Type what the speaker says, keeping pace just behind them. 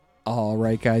All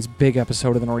right, guys, big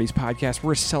episode of the Nordies podcast.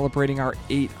 We're celebrating our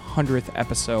 800th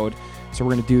episode. So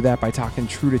we're going to do that by talking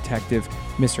True Detective,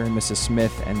 Mr. and Mrs.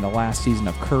 Smith, and the last season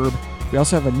of Curb. We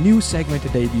also have a new segment to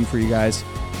debut for you guys.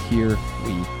 Here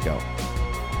we go.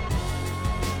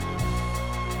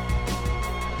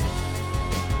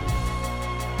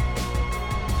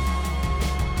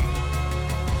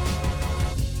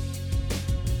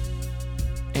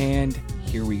 And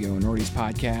here we go, Nordies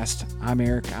podcast. I'm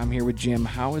Eric. I'm here with Jim.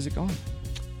 How is it going?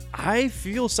 I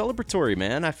feel celebratory,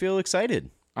 man. I feel excited.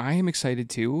 I am excited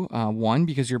too. One,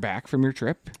 because you're back from your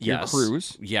trip, your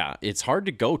cruise. Yeah, it's hard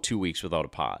to go 2 weeks without a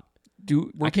pod.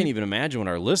 I can't even imagine what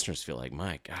our listeners feel like.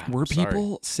 My God. Were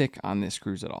people sick on this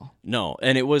cruise at all? No,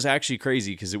 and it was actually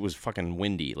crazy because it was fucking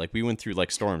windy. Like, we went through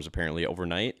like storms apparently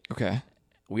overnight. Okay.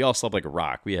 We all slept like a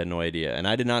rock. We had no idea. And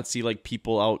I did not see like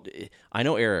people out. I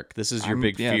know, Eric, this is your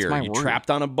big fear. You're trapped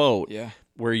on a boat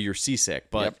where you're seasick.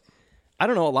 But I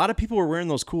don't know. A lot of people were wearing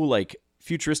those cool like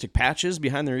futuristic patches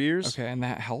behind their ears. Okay, and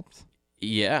that helped?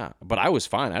 Yeah, but I was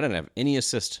fine. I didn't have any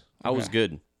assist. I was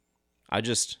good. I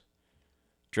just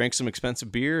drank some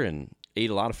expensive beer and ate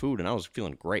a lot of food, and I was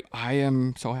feeling great. I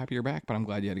am so happy you're back, but I'm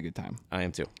glad you had a good time. I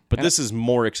am too. But this is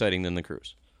more exciting than the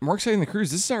cruise. More exciting than the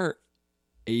cruise. This is our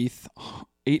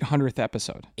 800th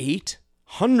episode.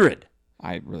 800.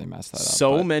 I really messed that up.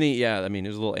 So many. Yeah, I mean, it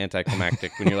was a little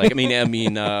anticlimactic when you're like,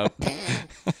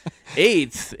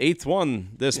 eighth one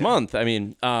this month. I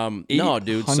mean, no,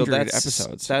 dude. So that's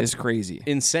episodes. That's crazy.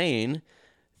 Insane.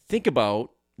 Think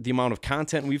about the amount of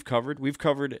content we've covered. We've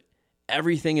covered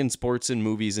everything in sports and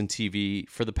movies and TV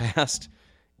for the past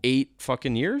 8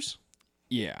 fucking years.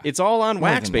 Yeah. It's all on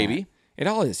wax, baby. It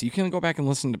all is. You can go back and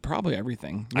listen to probably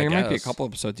everything. There might be a couple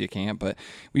episodes you can't, but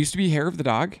we used to be Hair of the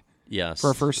Dog. Yes. For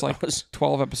our first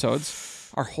 12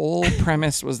 episodes. Our whole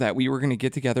premise was that we were going to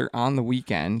get together on the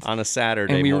weekend. On a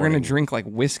Saturday and we morning. were going to drink like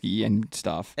whiskey and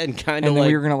stuff. And then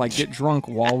we were going to like get drunk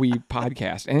while we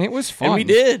podcast. And it was fun. And we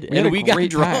did. We got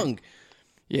drunk. Time.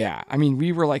 Yeah. I mean,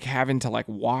 we were like having to like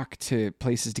walk to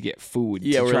places to get food.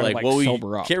 Yeah, we're like,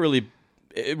 sober up. Can't really.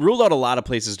 It ruled out a lot of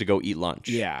places to go eat lunch.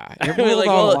 Yeah. It ruled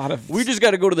out a lot of. We just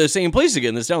got to go to the same place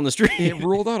again that's down the street. It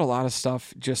ruled out a lot of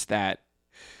stuff just that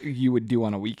you would do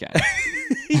on a weekend.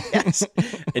 Yes.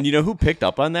 And you know who picked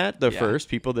up on that? The first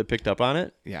people that picked up on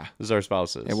it? Yeah. Was our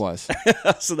spouses. It was.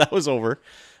 So that was over.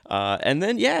 And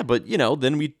then,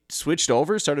 then we switched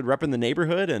over, started repping the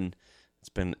neighborhood, and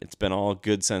it's been all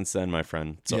good since then, my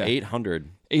friend. So 800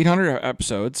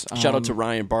 episodes. Shout out to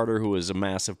Ryan Barter, who was a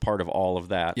massive part of all of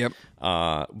that. Yep.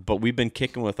 But we've been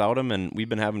kicking without him, and we've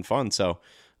been having fun. So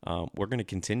we're going to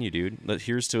continue, dude.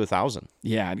 Here's to 1,000.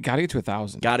 Yeah, got to get to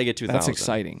 1,000. Got to get to 1,000. That's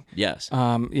exciting. Yes.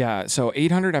 So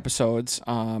 800 episodes.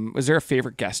 Was there a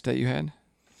favorite guest that you had?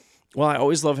 Well, I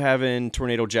always love having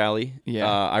Tornado Jolly.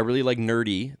 Yeah. I really like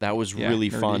Nerdy. That was really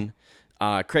Nerdy. fun.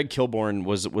 Craig Kilborn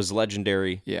was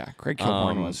legendary. Yeah, Craig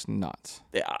Kilborn was nuts.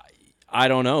 I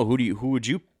don't know. Who would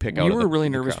you pick out? You were really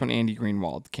nervous when Andy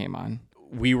Greenwald came on.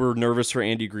 We were nervous for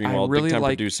Andy Greenwald, big time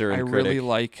producer and critic. I really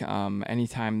like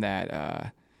anytime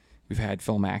that we've had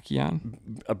Phil Mackey on.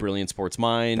 A brilliant sports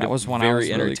mind. That was one I was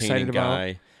really excited guy.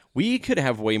 about. We could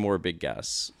have way more big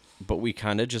guests, but we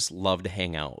kind of just love to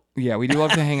hang out. Yeah, we do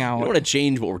love to hang out. We don't want to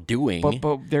change what we're doing. But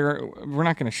we're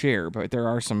not going to share, but there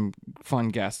are some fun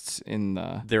guests in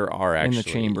the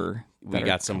chamber. We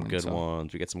got some good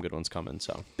ones. We got some good ones coming.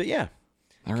 So, but yeah.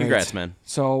 All Congrats, right. man.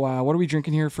 So what are we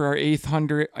drinking here for our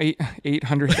 800th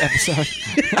episode?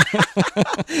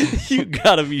 You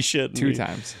gotta be shitting 2 me.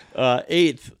 times.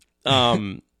 8th.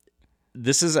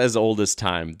 This is as old as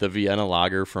time. The Vienna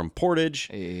Lager from Portage.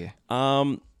 Hey.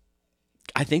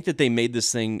 I think that they made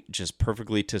this thing just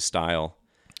perfectly to style.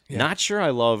 Yeah. Not sure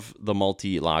I love the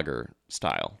multi lager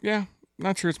style. Yeah,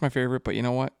 not sure it's my favorite, but you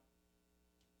know what?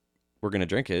 We're gonna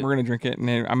drink it. We're gonna drink it, and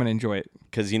I'm gonna enjoy it.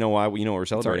 Because you know why? You know what we're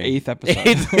celebrating. It's our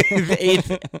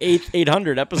 8th episode.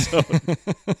 800 episode.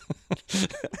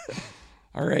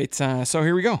 All right, so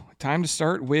here we go. Time to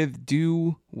start with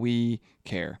Do We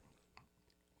Care?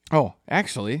 Oh,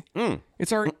 actually,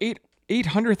 it's our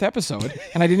 800th episode,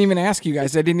 and I didn't even ask you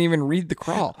guys. I didn't even read the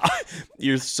crawl.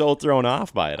 You're so thrown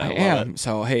off by it. I love am.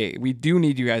 So hey, we do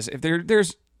need you guys. If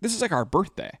this is like our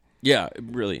birthday. Yeah,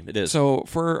 really, it is. So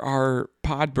for our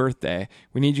pod birthday,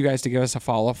 we need you guys to give us a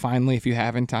follow, finally, if you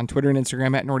haven't, on Twitter and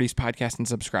Instagram at Nordies Podcast, and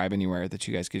subscribe anywhere that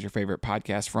you guys get your favorite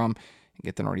podcast from, and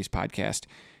get the Nordies Podcast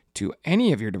to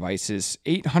any of your devices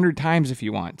 800 times if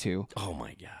you want to. Oh,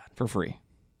 my God. For free.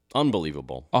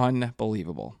 Unbelievable.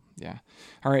 Yeah.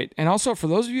 All right. And also, for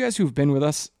those of you guys who've been with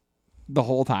us the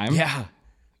whole time. Yeah.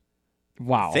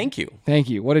 Wow. Thank you.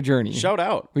 What a journey. Shout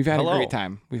out. We've had a great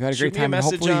time. Shoot me a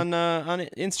message on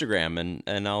Instagram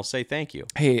and I'll say thank you.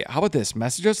 Hey, how about this?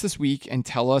 Message us this week and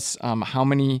tell us how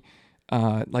many,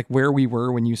 like where we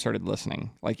were when you started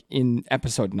listening, like in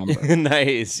episode number.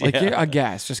 Nice. Like a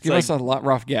guess. Just give us a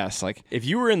rough guess. Like if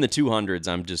you were in the 200s,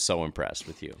 I'm just so impressed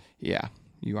with you. Yeah,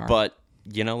 you are. But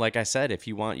like I said, if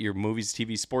you want your movies,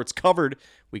 TV, sports covered,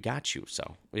 we got you.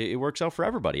 So it works out for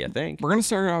everybody, I think. We're going to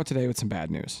start out today with some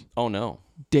bad news. Oh, no.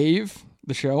 Dave,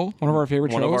 the show, one of our favorite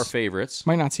shows. One of our favorites.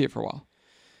 Might not see it for a while.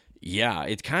 Yeah,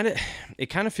 it kind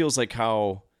of feels like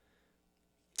how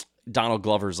Donald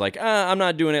Glover's like, I'm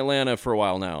not doing Atlanta for a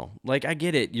while now. Like, I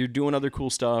get it. You're doing other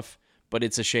cool stuff, but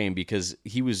it's a shame because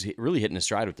he was really hitting his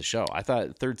stride with the show. I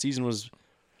thought third season was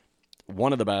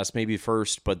one of the best, maybe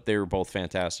first, but they were both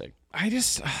fantastic. I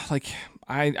just,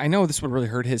 I know this would really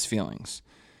hurt his feelings.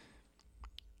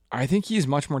 I think he's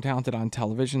much more talented on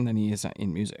television than he is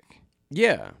in music.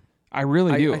 Yeah. I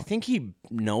really do. I think he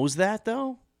knows that,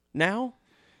 though, now.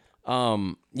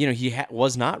 He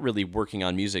was not really working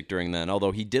on music during then,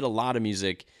 although he did a lot of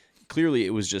music. Clearly,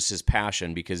 it was just his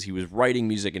passion because he was writing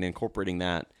music and incorporating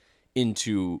that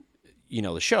into,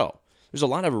 the show. There's a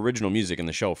lot of original music in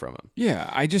the show from him. Yeah,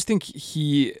 I just think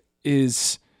he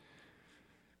is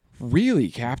really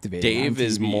captivating. Dave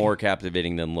is more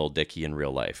captivating than Lil Dicky in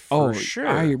real life. For sure.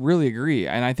 I really agree.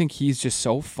 And I think he's just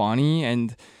so funny,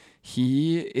 and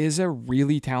he is a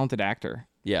really talented actor.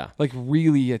 Yeah. Like,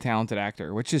 really a talented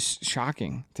actor, which is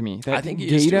shocking to me. That I think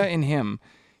Gata and him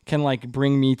can,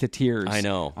 bring me to tears. I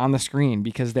know. On the screen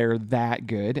because they're that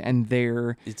good, and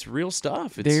it's real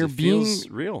stuff. It feels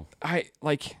real.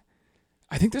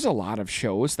 I think there's a lot of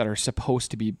shows that are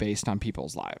supposed to be based on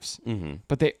people's lives,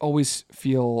 but they always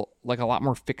feel like a lot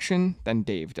more fiction than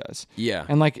Dave does. Yeah.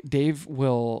 And Dave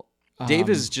will... Dave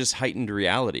is just heightened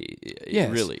reality.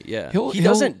 Yes. Really, yeah. He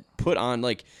doesn't put on,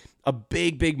 a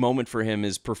big moment for him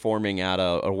is performing at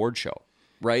a award show,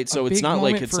 right? So it's not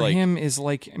like it's for him is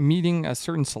meeting a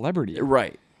certain celebrity.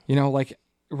 Right.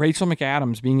 Rachel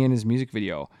McAdams being in his music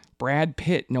video, Brad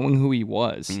Pitt knowing who he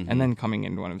was, and then coming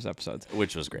into one of his episodes,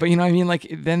 which was great. But you know what I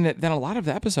mean? Then a lot of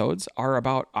the episodes are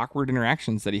about awkward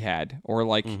interactions that he had,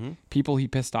 or people he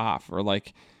pissed off, or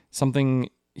something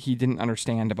he didn't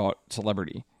understand about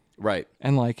celebrity. Right.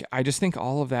 And I just think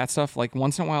all of that stuff,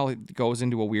 once in a while it goes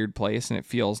into a weird place and it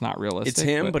feels not realistic. It's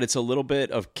him, but it's a little bit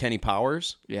of Kenny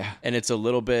Powers. Yeah. And it's a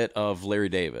little bit of Larry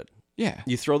David. Yeah.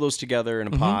 You throw those together in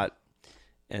a pot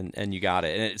and you got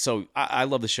it. And so I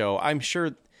love the show.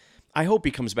 I hope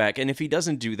he comes back. And if he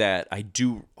doesn't do that, I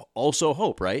do also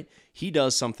hope, right? He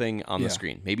does something on the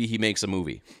screen. Maybe he makes a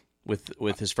movie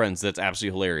with his friends that's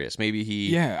absolutely hilarious. Maybe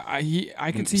he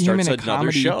I could see him in a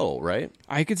comedy show, right?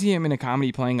 I could see him in a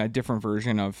comedy playing a different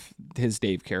version of his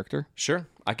Dave character. Sure.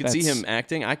 I could see him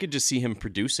acting. I could just see him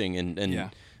producing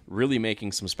and really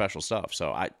making some special stuff.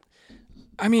 So I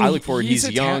look forward. He's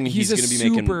young. He's going to be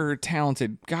making super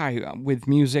talented guy with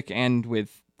music and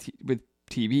with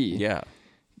TV. Yeah.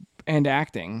 And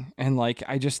acting. And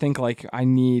I just think I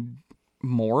need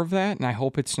more of that, and I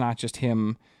hope it's not just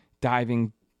him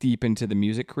diving deep into the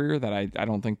music career that I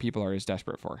don't think people are as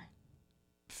desperate for.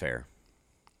 Fair.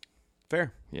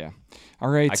 Yeah.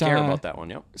 All right. I care about that one,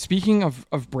 yep. Speaking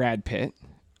of Brad Pitt,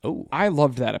 I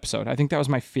loved that episode. I think that was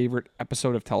my favorite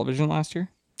episode of television last year.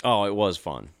 Oh, it was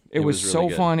fun. It was really so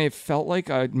good. Fun. It felt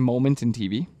like a moment in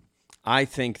TV. I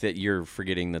think that you're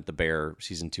forgetting that The Bear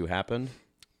season 2 happened.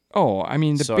 Oh, I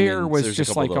mean, Bear was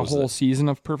just a whole season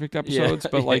of perfect episodes,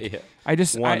 but I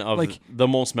just... One of the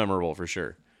most memorable for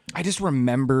sure. I just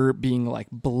remember being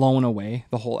blown away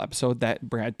the whole episode that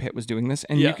Brad Pitt was doing this,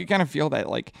 and you could kind of feel that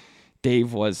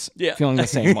Dave was feeling the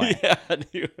same way.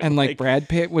 Dude, and Brad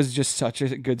Pitt was just such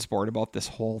a good sport about this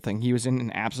whole thing. He was in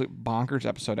an absolute bonkers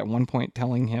episode at one point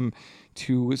telling him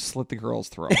to slit the girl's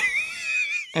throat.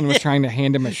 And was trying to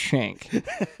hand him a shank. He's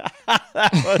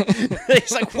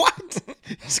like, what?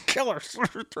 He's a killer, slit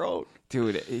her throat.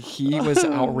 Dude, he was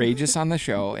outrageous on the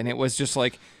show, and it was just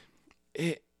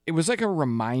it was a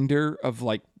reminder of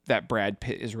that Brad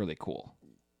Pitt is really cool.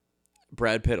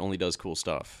 Brad Pitt only does cool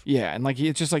stuff. Yeah, and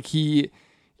it's just he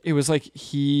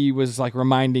was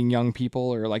reminding young people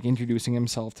or introducing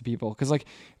himself to people, because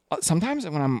sometimes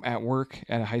when I'm at work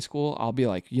at a high school, I'll be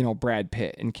Brad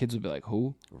Pitt, and kids will be like,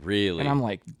 who? Really? And I'm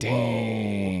like,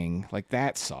 dang,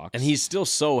 that sucks. And he's still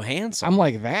so handsome.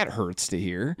 I'm that hurts to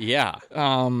hear. Yeah.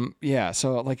 Yeah.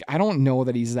 So I don't know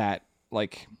that he's that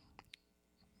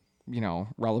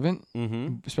relevant,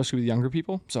 especially with younger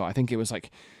people. So I think it was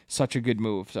such a good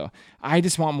move. So I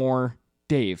just want more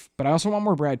Dave, but I also want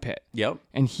more Brad Pitt. Yep.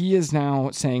 And he is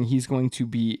now saying he's going to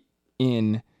be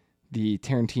in the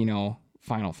Tarantino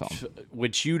final film.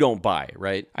 Which you don't buy,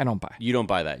 right? I don't buy. You don't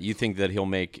buy that. You think that he'll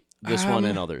make this one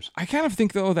and others. I kind of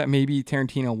think, though, that maybe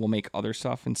Tarantino will make other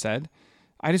stuff instead.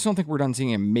 I just don't think we're done seeing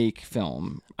him make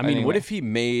film. I mean, what if he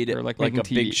made like a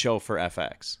TV. Big show for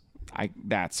FX?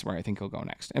 That's where I think he'll go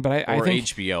next. But I or think,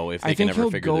 HBO if they can never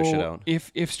figure their shit out.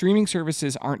 If streaming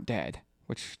services aren't dead,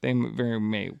 which they very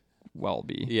may well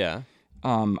be. Yeah.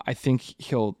 I think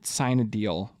he'll sign a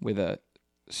deal with a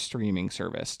streaming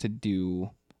service to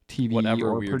do TV whatever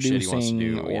or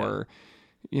producing or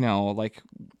like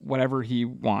whatever he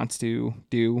wants to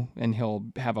do, and he'll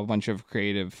have a bunch of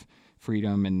creative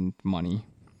freedom and money.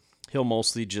 He'll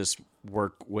mostly just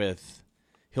work with.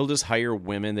 He'll just hire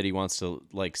women that he wants to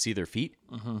like see their feet,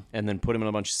 and then put them in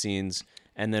a bunch of scenes,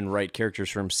 and then write characters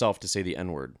for himself to say the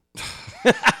N-word.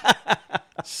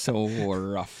 So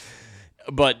rough.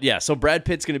 But yeah, so Brad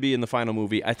Pitt's going to be in the final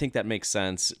movie. I think that makes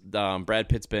sense. Brad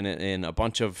Pitt's been in a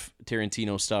bunch of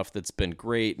Tarantino stuff that's been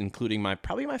great, including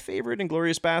probably my favorite,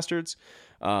 Inglourious Bastards,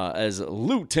 as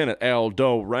Lieutenant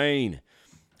Aldo Rain.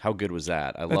 How good was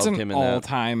that? That's loved him in that. That's an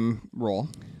all-time role.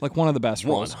 Like one of the best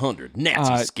roles. 100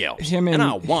 Nazi scalps. And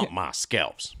I want my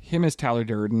scalps. Him as Tyler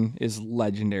Durden is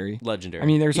legendary. Legendary. I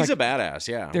mean, he's a badass,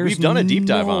 yeah. We've done a deep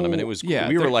dive on him, and it was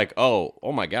we were like, oh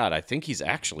my God, I think he's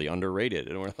actually underrated.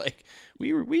 And we're like,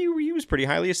 he was pretty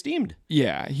highly esteemed.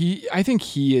 Yeah, I think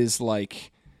he is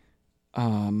like,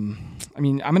 I mean,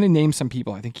 I'm going to name some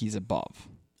people I think he's above.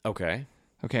 Okay,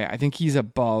 I think he's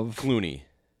above Clooney.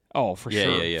 Oh, for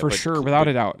sure. Yeah. For sure, without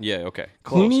a doubt. Yeah, okay.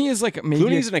 Clooney is like maybe...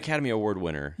 Clooney's an Academy Award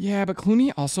winner. Yeah, but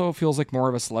Clooney also feels like more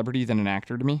of a celebrity than an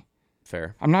actor to me.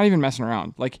 Fair. I'm not even messing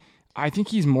around. Like, I think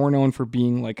he's more known for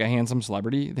being like a handsome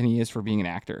celebrity than he is for being an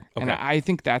actor. Okay. And I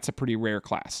think that's a pretty rare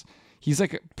class. He's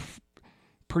like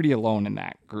pretty alone in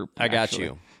that group. I got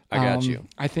you.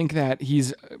 I think that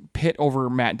he's Pitt over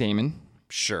Matt Damon.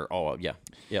 Sure. Oh, yeah.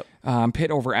 Yep.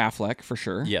 Pitt over Affleck, for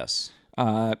sure. Yes.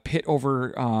 Pitt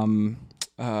over...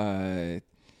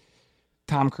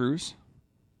 Tom Cruise.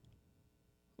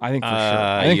 I think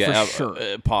for sure.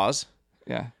 Pause.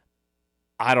 Yeah.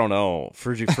 I don't know.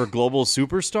 For global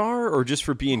superstar or just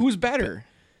for being... Who's better?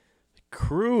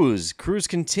 Cruise. Cruise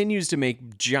continues to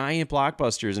make giant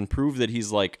blockbusters and prove that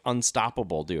he's like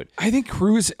unstoppable, dude. I think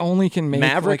Cruise only can make...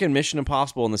 Maverick and Mission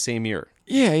Impossible in the same year.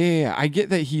 Yeah. I get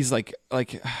that he's like...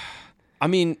 I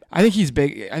mean, I think he's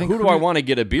big. I think who do I want to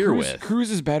get a beer with?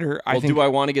 Cruise is better. Do I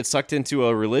want to get sucked into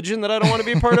a religion that I don't want to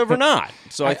be a part of or not?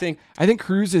 So I think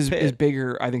Cruise is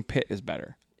bigger. I think Pitt is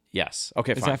better. Yes.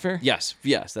 Okay. Is that fair? Yes.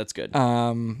 That's good.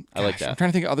 I like that. I'm trying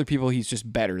to think of other people he's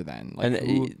just better than. Like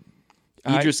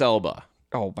Idris Elba.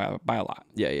 Oh, by a lot.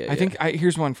 Yeah. I think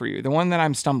here's one for you. The one that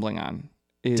I'm stumbling on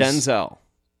is Denzel.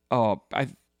 Oh, I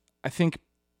think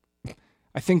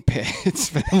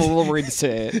Pitt. I'm a little worried to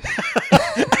say it.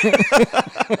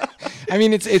 I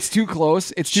mean, it's too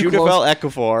close. It's too close.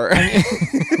 Ejiofor.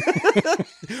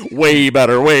 Way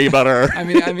better. I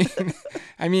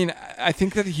mean, I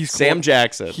think that he's Sam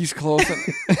Jackson. He's close. I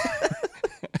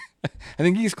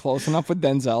think he's close enough with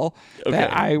Denzel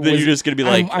that you're just gonna be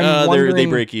like, they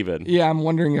break even. Yeah, I'm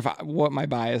wondering what my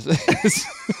bias is.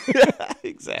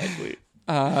 Exactly.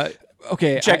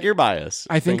 Okay, check your bias.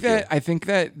 I think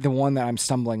that the one that I'm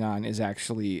stumbling on is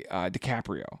actually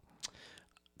DiCaprio.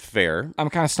 Fair. I'm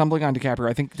kind of stumbling on DiCaprio.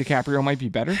 I think DiCaprio might be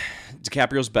better.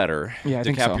 DiCaprio's better. Yeah, I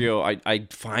think so. DiCaprio, I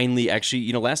finally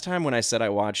actually, last time when I said I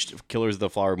watched Killers of the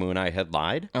Flower Moon, I had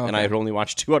lied, and I had only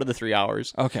watched 2 out of the 3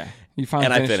 hours. Okay, you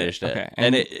finally finished it. Okay,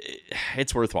 and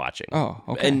it's worth watching. Oh,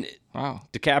 okay. And wow,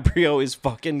 DiCaprio is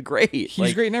fucking great.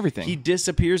 He's great in everything. He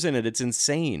disappears in it. It's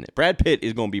insane. Brad Pitt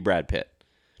is going to be Brad Pitt.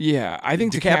 Yeah, I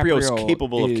think DiCaprio is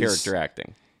capable of character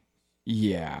acting.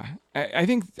 Yeah, I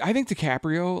think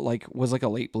DiCaprio was like a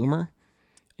late bloomer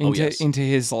into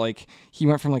his he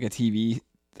went from like a TV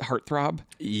heartthrob.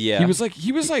 Yeah,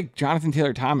 he was like Jonathan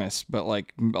Taylor Thomas, but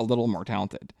like a little more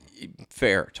talented.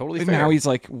 Fair, totally fair. Now he's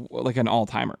like an all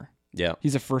timer. Yeah,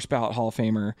 he's a first ballot Hall of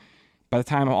Famer. By the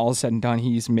time all is said and done,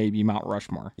 he's maybe Mount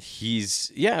Rushmore.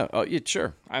 He's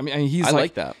sure. I mean he's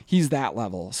like that. He's that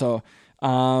level. So.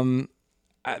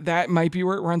 That might be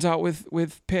where it runs out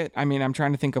with Pitt. I mean, I'm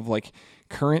trying to think of like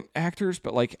current actors,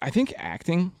 but like I think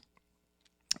acting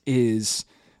is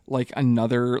like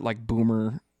another like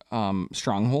boomer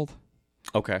stronghold.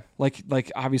 Okay.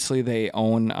 Like obviously they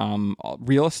own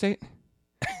real estate.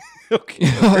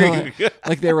 Okay.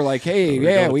 Like they were like,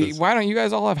 hey, why don't you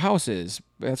guys all have houses?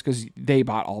 That's because they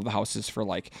bought all the houses for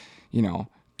like,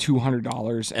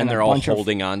 $200, and they're all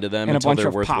holding on to them until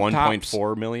they're worth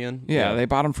 $1.4 million. Yeah, they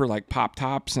bought them for like pop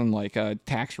tops and like a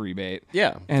tax rebate.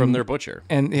 Yeah, from their butcher,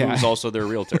 who's also their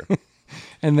realtor.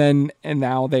 and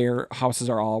now their houses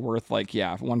are all worth like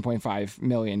 1.5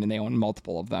 million, and they own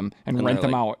multiple of them and rent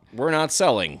them out. We're not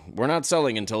selling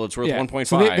until it's worth 1.5.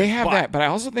 So they have that, but I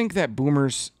also think that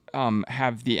boomers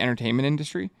have the entertainment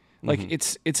industry. Like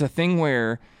it's a thing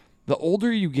where the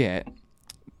older you get,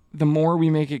 the more we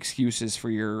make excuses for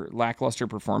your lackluster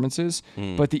performances,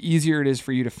 but the easier it is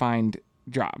for you to find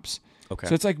jobs. Okay.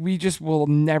 So it's like we just will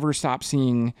never stop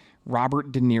seeing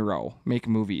Robert De Niro make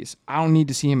movies. I don't need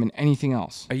to see him in anything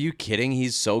else. Are you kidding?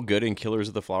 He's so good in Killers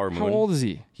of the Flower Moon. How old is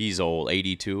he? He's old,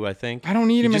 82, I think. I don't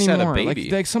need him just anymore. Had a baby.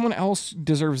 Like someone else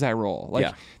deserves that role.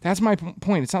 Like that's my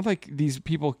point. It's not like these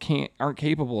people aren't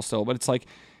capable still, but it's like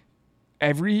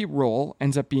every role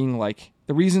ends up being like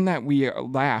the reason that we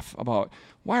laugh about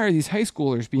why are these high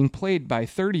schoolers being played by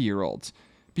 30-year-olds?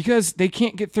 Because they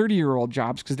can't get 30-year-old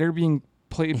jobs because they're being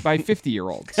played by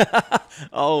 50-year-olds.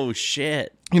 Oh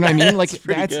shit! You know what I mean? Like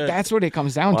that's what it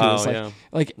comes down to. It's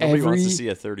like nobody wants to see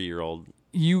a 30-year-old.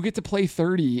 You get to play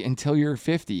 30 until you're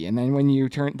 50, and then when you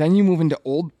you move into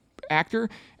old actor,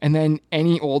 and then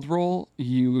any old role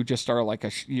you just are like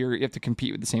you have to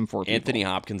compete with the same four people. Anthony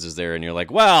Hopkins is there, and you're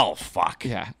like, well, fuck.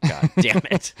 Yeah. God damn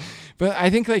it. But I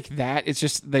think like that, it's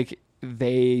just like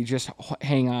they just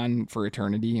hang on for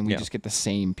eternity, and we just get the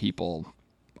same people.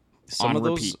 Some of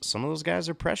those guys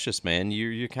are precious, man.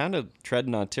 You're kind of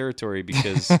treading on territory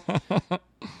because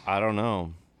I don't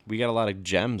know. We got a lot of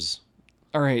gems.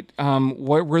 All right.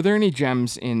 Were there any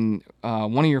gems in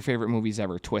one of your favorite movies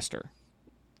ever, Twister?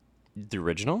 The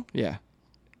original? Yeah.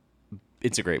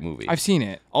 It's a great movie. I've seen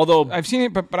it. Although I've seen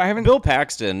it, but I haven't. Bill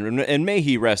Paxton, and may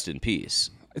he rest in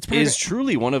peace, is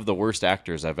truly one of the worst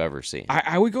actors I've ever seen.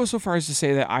 I would go so far as to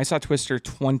say that I saw Twister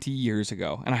 20 years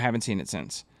ago, and I haven't seen it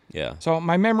since. Yeah. So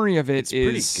my memory of it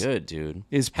is pretty good, dude.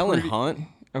 Helen Hunt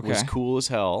was cool as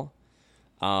hell.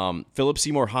 Philip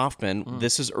Seymour Hoffman.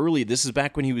 This is early. This is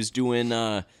back when he was doing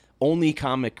only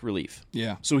comic relief.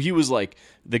 Yeah. So he was like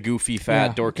the goofy,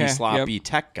 fat, dorky, sloppy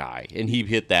tech guy, and he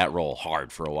hit that role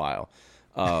hard for a while.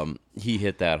 He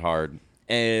hit that hard,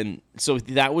 and so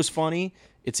that was funny.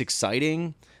 It's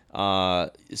exciting.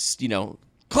 Class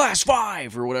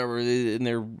 5 or whatever, and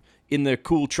they're in the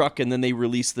cool truck, and then they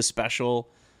release the special.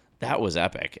 That was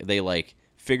epic. They like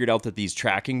figured out that these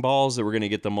tracking balls that were going to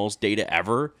get the most data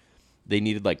ever, they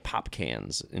needed like pop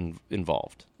cans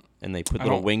involved, and they put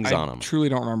little wings on them. I truly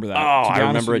don't remember that. Oh, I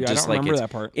remember it just I don't like remember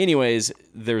that part. Anyways,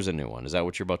 there's a new one. Is that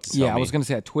what you're about to tell me? Yeah, I was going to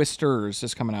say that Twister is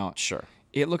just coming out. Sure.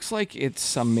 It looks like it's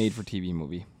some made-for-TV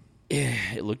movie.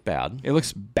 It looked bad. It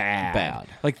looks bad.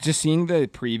 Like just seeing the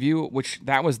preview, which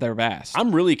that was their best.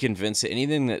 I'm really convinced that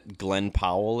anything that Glenn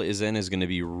Powell is in is going to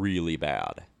be really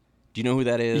bad. Do you know who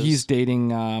that is? He's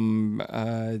dating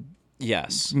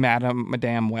yes,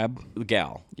 Madame Webb. The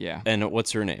gal. Yeah. And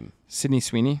what's her name? Sydney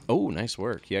Sweeney. Oh, nice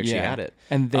work. You actually had it.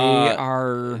 And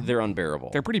they're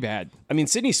unbearable. They're pretty bad. I mean,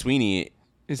 Sydney Sweeney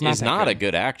is not a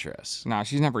good actress. No,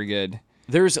 she's not very good.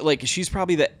 She's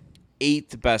probably the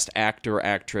 8th best actor or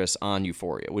actress on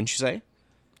Euphoria, wouldn't you say?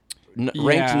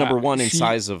 Ranked number 1 in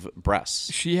size of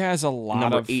breasts. She has a lot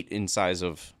number 8 in size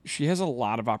of. She has a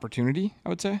lot of opportunity, I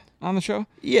would say, on the show.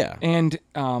 Yeah, and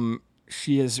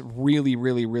she has really,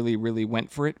 really, really, really went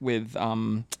for it with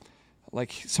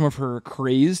like some of her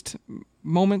crazed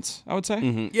moments, I would say.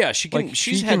 Mm-hmm. Yeah, she can. Like,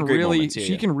 she's had great moments.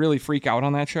 She can really freak out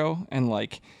on that show, and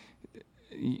like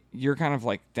you're kind of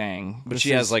like, dang. But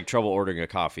she has like trouble ordering a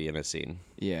coffee in a scene.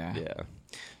 Yeah. Yeah.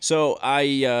 So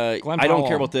I don't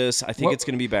care about this. I think it's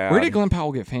going to be bad. Where did Glenn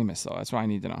Powell get famous, though? That's what I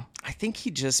need to know. I think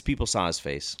people saw his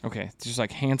face. Okay, just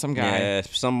like handsome guy. Yeah,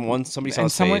 somebody saw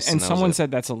his face. And someone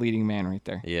said that's a leading man right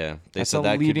there. Yeah, they said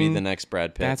that could be the next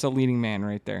Brad Pitt. That's a leading man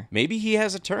right there. Maybe he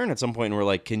has a turn at some point, and we're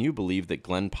like, can you believe that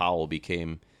Glenn Powell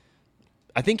became...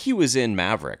 I think he was in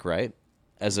Maverick, right?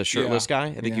 As a shirtless guy?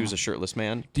 I think he was a shirtless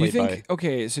man. Do you think...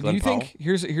 Okay, so do you think...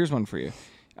 Here's one for you.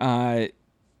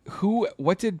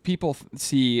 What did people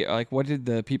see? Like, what did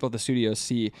the people at the studios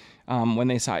see when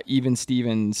they saw Even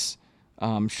Stevens,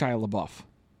 Shia LaBeouf?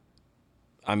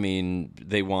 I mean,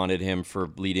 they wanted him for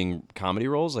leading comedy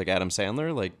roles, like Adam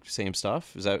Sandler, like same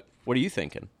stuff. Is that what are you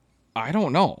thinking? I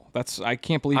don't know. I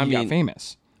can't believe he got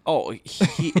famous. Oh,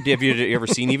 have you ever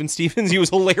seen Even Stevens? He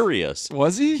was hilarious.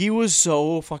 Was he? He was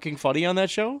so fucking funny on that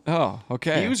show. Oh,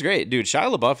 okay. He was great, dude.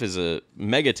 Shia LaBeouf is a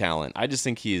mega talent. I just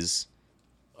think he's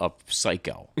a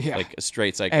psycho, like a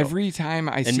straight psycho. Every time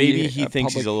I see, and maybe he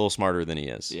thinks he's a little smarter than he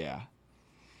is. Yeah,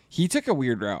 he took a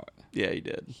weird route. Yeah, he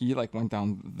did. He like went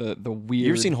down the weird. You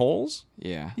ever seen Holes?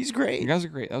 Yeah, he's great. That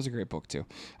was a great book too.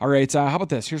 All right, how about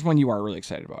this? Here's one you are really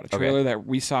excited about. A trailer that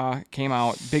we saw came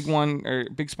out, big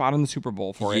spot in the Super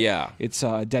Bowl for it. Yeah, it's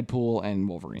Deadpool and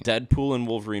Wolverine. Deadpool and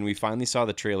Wolverine. We finally saw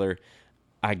the trailer.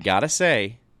 I gotta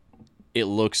say, it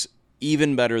looks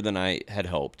even better than I had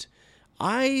hoped.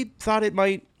 I thought it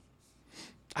might.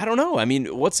 I don't know. I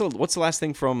mean, what's the last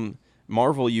thing from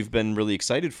Marvel you've been really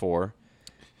excited for?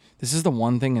 This is the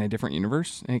one thing in a different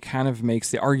universe, and it kind of makes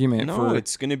the argument for...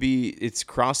 it's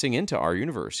crossing into our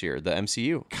universe here, the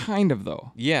MCU. Kind of,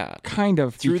 though. Yeah. Kind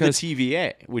of. Through the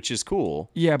TVA, which is cool.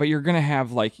 Yeah, but you're going to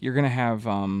have,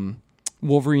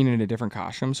 Wolverine in a different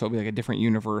costume, so it'll be like a different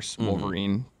universe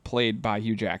Wolverine, played by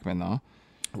Hugh Jackman, though.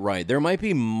 Right. There might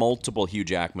be multiple Hugh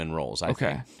Jackman roles, I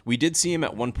think. We did see him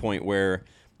at one point where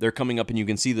they're coming up and you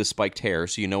can see the spiked hair,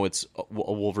 so you know it's a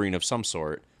Wolverine of some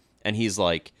sort, and he's,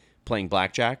 like, playing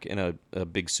blackjack in a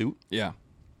big suit. Yeah.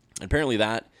 Apparently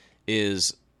that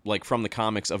is, like, from the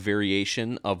comics, a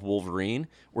variation of Wolverine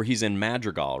where he's in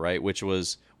Madrigal, right? Which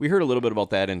was... We heard a little bit about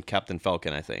that in Captain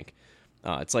Falcon, I think.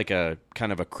 It's like a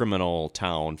kind of a criminal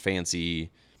town,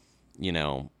 fancy,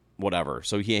 whatever.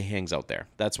 So he hangs out there.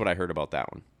 That's what I heard about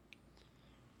that one.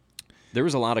 There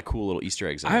was a lot of cool little Easter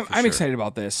eggs in it. I'm excited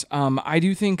about this. I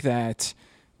do think that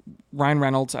Ryan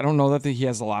Reynolds, I don't know that he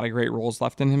has a lot of great roles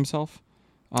left in himself.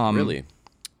 Really?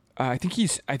 I think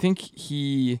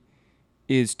he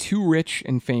is too rich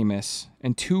and famous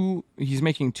and he's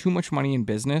making too much money in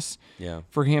business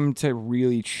for him to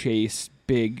really chase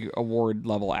big award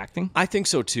level acting. I think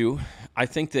so too. I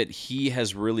think that he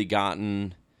has really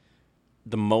gotten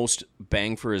the most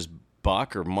bang for his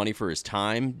buck or money for his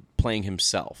time playing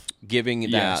himself, giving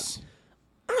that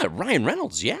Ryan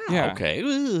Reynolds. Yeah. Okay.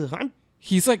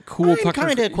 He's like cool Tucker.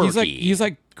 Kinda quirky. He's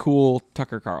like cool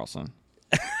Tucker Carlson.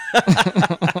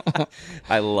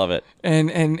 I love it.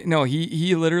 And no,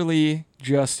 he literally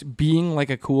just being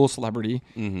like a cool celebrity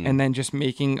and then just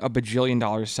making a bajillion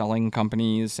dollars selling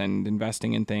companies and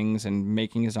investing in things and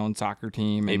making his own soccer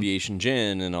team. And, Aviation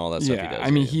Gin and all that stuff he does.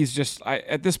 I mean, he's just...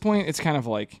 at this point, it's kind of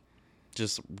like...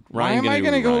 Just Ryan, why am I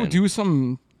going to go do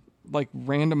some like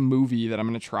random movie that I'm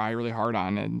going to try really hard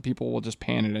on and people will just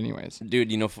pan it anyways? Dude,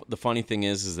 the funny thing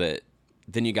is that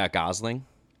then you got Gosling.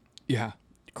 Yeah.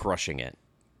 Crushing it.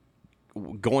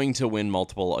 Going to win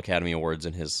multiple Academy Awards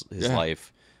in his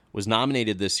life. Was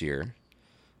nominated this year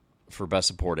for Best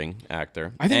Supporting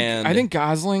Actor. I think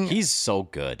Gosling... He's so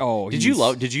good. Oh, Did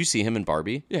you see him in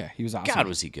Barbie? Yeah, he was awesome. God,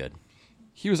 was he good.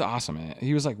 He was awesome in it.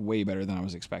 He was like way better than I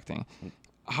was expecting.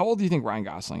 How old do you think Ryan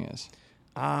Gosling is?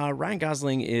 Ryan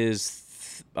Gosling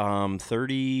is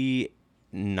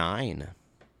 39.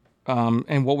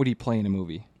 And what would he play in a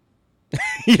movie?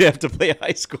 You'd have to play a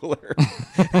high schooler.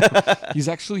 He's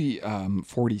actually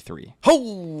 43.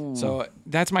 Oh! So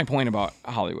that's my point about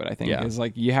Hollywood, I think, is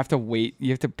like you have to wait. You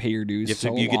have to pay your dues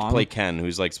You get to play Ken,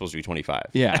 who's like supposed to be 25.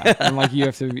 Yeah. And like you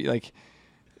have to be like...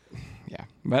 Yeah.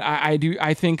 But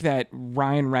I think that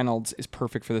Ryan Reynolds is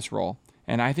perfect for this role.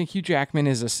 And I think Hugh Jackman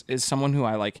is someone who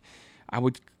I like. I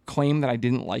would claim that I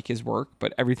didn't like his work,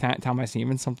 but every time I see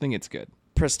him in something, it's good.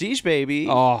 Prestige, baby.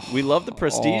 Oh, we love the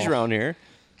Prestige around here.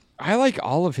 I like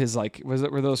all of his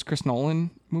were those Chris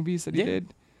Nolan movies that he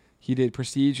did? He did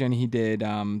Prestige and he did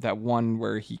that one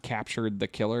where he captured the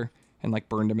killer and like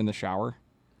burned him in the shower.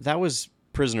 That was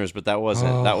Prisoners, but that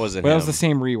wasn't him. That was the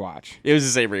same rewatch. It was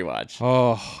the same rewatch.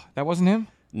 Oh, that wasn't him?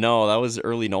 No, that was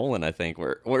early Nolan, I think.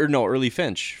 Early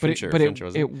Finch. Fincher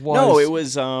was it was... No, it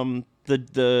was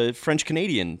the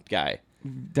French-Canadian guy.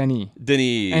 Denis.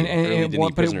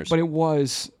 And Prisoners. But it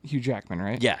was Hugh Jackman,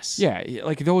 right? Yes. Yeah,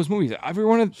 like those movies.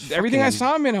 Everything I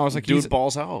saw him in, I was like, dude,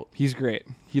 balls out. He's great.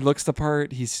 He looks the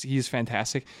part. He's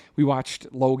fantastic. We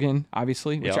watched Logan,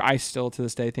 obviously, which I still to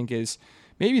this day think is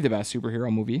maybe the best superhero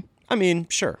movie. I mean,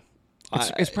 sure.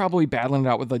 It's probably battling it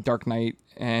out with the Dark Knight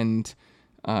and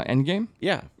Endgame.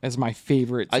 Yeah, as my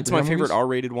favorite. It's my favorite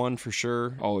R-rated one for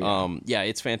sure. Oh yeah. Yeah,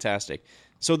 it's fantastic.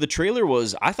 So the trailer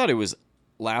I thought it was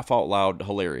laugh out loud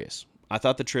hilarious. I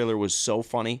thought the trailer was so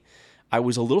funny. I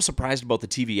was a little surprised about the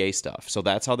TVA stuff. So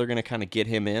that's how they're going to kind of get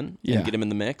him in and get him in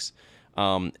the mix.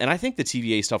 And I think the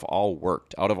TVA stuff all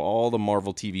worked. Out of all the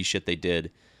Marvel TV shit they did,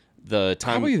 the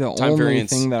time only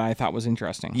variance thing that I thought was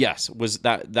interesting. Yes, was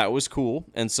that was cool,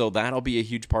 and so that'll be a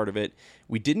huge part of it.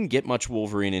 We didn't get much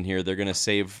Wolverine in here. They're going to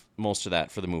save most of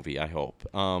that for the movie, I hope.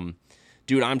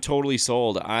 Dude, I'm totally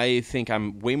sold. I think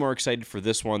I'm way more excited for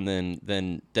this one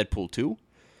than Deadpool 2.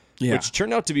 Yeah. Which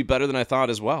turned out to be better than I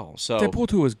thought as well. So Deadpool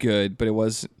 2 was good, but it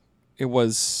was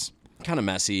kind of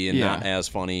messy and not as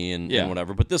funny and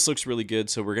whatever. But this looks really good,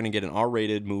 so we're going to get an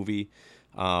R-rated movie.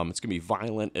 It's going to be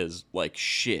violent as like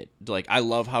shit. Like I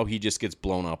love how he just gets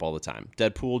blown up all the time.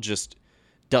 Deadpool just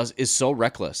is so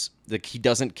reckless. Like he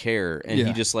doesn't care and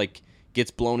he just like gets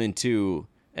blown in two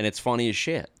and it's funny as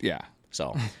shit. Yeah.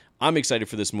 So I'm excited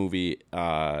for this movie.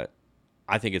 I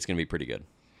think it's going to be pretty good.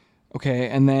 Okay,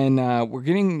 and then we're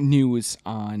getting news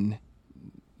on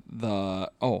the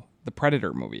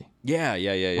Predator movie. Yeah.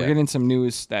 We're getting some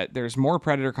news that there's more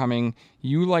Predator coming.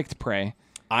 You liked Prey.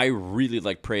 I really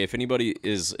like Prey. If anybody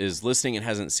is listening and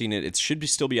hasn't seen it, it should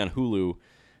still be on Hulu,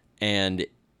 and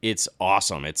it's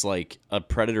awesome. It's like a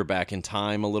Predator back in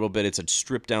time a little bit. It's a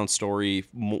stripped down story,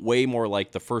 way more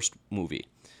like the first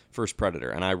Predator,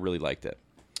 and I really liked it.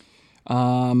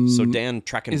 So Dan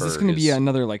Trachtenberg. Is this going to be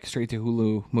another like straight to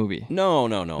Hulu movie? No.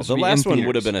 The last one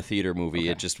would have been a theater movie. Okay.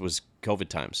 It just was COVID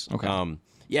times. Okay.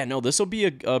 This will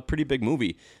be a pretty big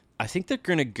movie. I think they're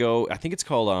going to go. I think it's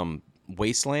called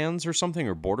Wastelands or something,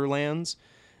 or Borderlands,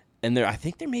 and I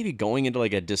think they're maybe going into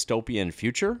like a dystopian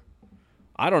future.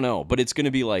 I don't know, but it's going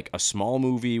to be like a small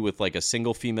movie with like a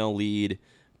single female lead,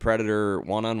 Predator,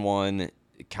 one-on-one,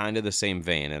 kind of the same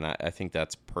vein, and I think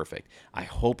that's perfect. I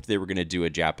hoped they were going to do a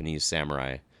Japanese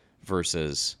samurai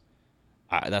versus...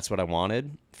 that's what I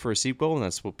wanted for a sequel, and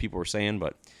that's what people were saying,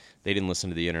 but they didn't listen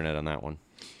to the internet on that one.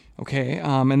 Okay,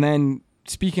 and then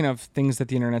speaking of things that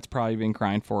the internet's probably been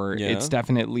crying for, it's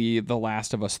definitely The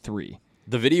Last of Us 3.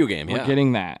 The video game, We're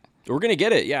getting that. We're going to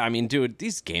get it, yeah. I mean, dude,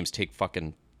 these games take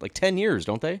fucking... like 10 years,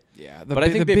 don't they? Yeah. But I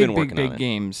think they've been working on it. Big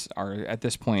games are, at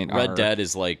this point... Red Dead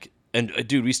is like... And,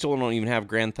 dude, we still don't even have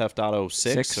Grand Theft Auto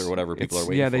 6 or whatever people are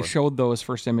waiting for. Yeah, they showed those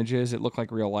first images. It looked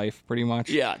like real life, pretty much.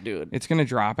 Yeah, dude. It's going to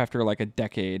drop after like a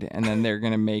decade, and then they're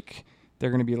going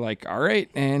to be like, all right,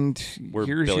 and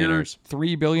here's your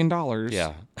 $3 billion.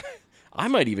 Yeah. I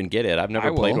might even get it. I've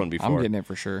never played one before. I'm getting it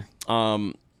for sure.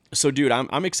 So, dude,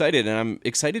 I'm excited, and I'm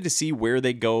excited to see where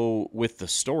they go with the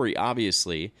story,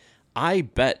 obviously. I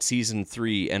bet season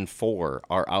 3 and 4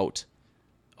 are out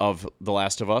of The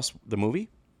Last of Us, the movie,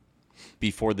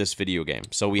 before this video game.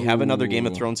 So we have another Game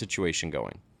of Thrones situation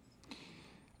going.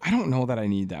 I don't know that I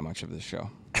need that much of this show.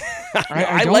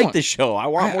 I like this show. I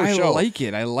want more show.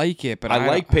 I like it, but I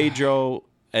like Pedro,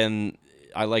 and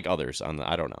I like others on the...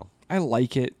 I don't know. I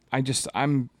like it.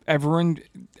 I'm everyone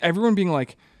being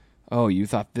like, oh, you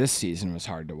thought this season was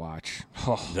hard to watch.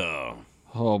 Oh. No.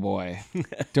 Oh boy!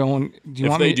 Do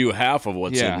they do half of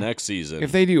what's in next season?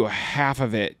 If they do half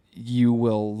of it, you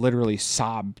will literally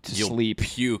sob to sleep,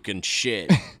 puke and shit,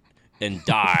 and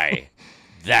die.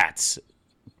 That's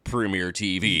Premiere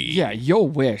TV. Yeah, you'll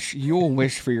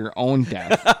wish for your own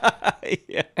death.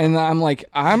 Yeah. And I'm like,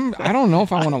 I don't know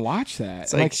if I want to watch that.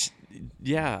 It's like,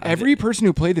 yeah. Every person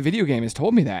who played the video game has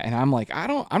told me that, and I'm like,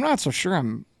 I'm not so sure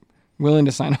I'm willing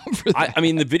to sign up for that. I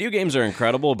mean, the video games are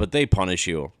incredible, but they punish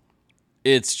you.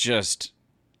 It's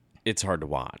hard to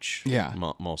watch. Yeah.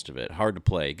 Most of it. Hard to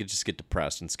play. You could just get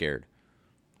depressed and scared.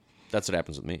 That's what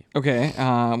happens with me. Okay.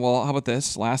 Well, how about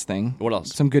this? Last thing. What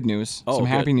else? Some good news. Some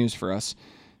happy news for us.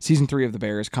 Season 3 of The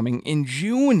Bear is coming in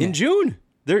June. In June?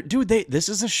 This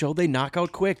is a show they knock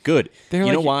out quick. Good.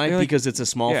 You know why? Because it's a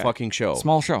small fucking show.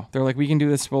 Small show. They're like, we can do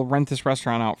this. We'll rent this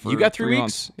restaurant out for 3 months. You got 3 weeks?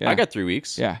 Months. Yeah. I got 3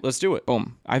 weeks. Yeah. Let's do it.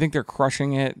 Boom. I think they're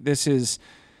crushing it.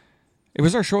 It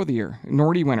was our show of the year.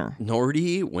 Nordy winner.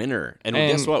 And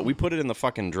guess what? We put it in the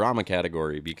fucking drama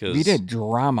category because... We did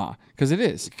drama. Because it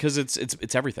is. Because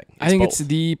it's everything. I think it's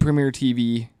the premier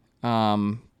TV.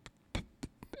 It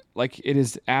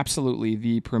is absolutely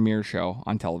the premier show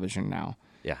on television now.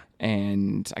 Yeah.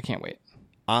 And I can't wait.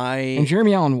 And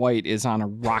Jeremy Allen White is on a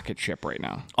rocket ship right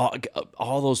now.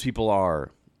 All those people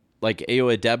are... Like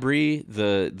Ayo Edebiri,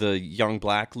 the young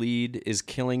black lead, is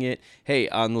killing it. Hey,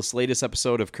 on this latest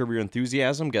episode of Curb Your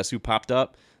Enthusiasm, guess who popped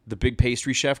up? The big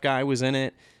pastry chef guy was in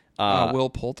it. Will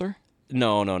Poulter?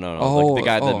 No. Oh,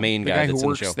 the main guy who that's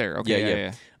works in the show. there.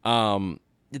 Okay, yeah.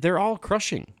 They're all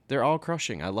crushing.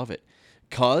 I love it.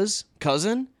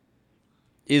 Cousin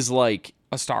is like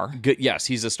a star. Good. Yes,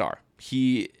 he's a star.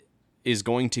 He is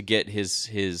going to get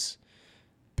his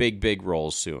big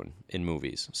roles soon in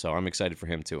movies. So I'm excited for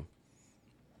him too.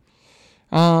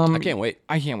 I can't wait.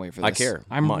 I can't wait for this. I care.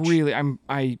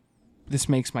 This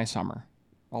makes my summer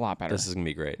a lot better. This is going to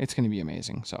be great. It's going to be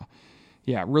amazing. So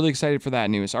yeah, really excited for that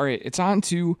news. All right, it's on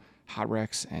to Hot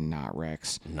Recs and Not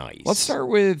Recs. Nice. Let's start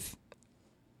with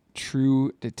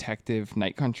True Detective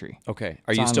Night Country. Okay.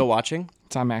 Are you still watching?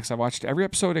 It's on Max. I watched every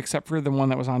episode except for the one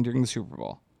that was on during the Super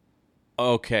Bowl.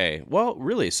 Okay. Well,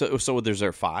 really? So there's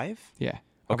 5? Yeah.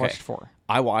 Okay. I watched 4.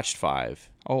 I watched 5.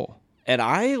 Oh. And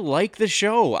I like the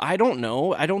show. I don't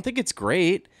know. I don't think it's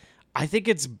great. I think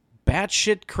it's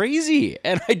batshit crazy.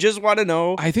 And I just want to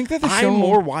know. I think that the show... I'm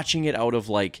more watching it out of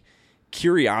like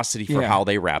curiosity for how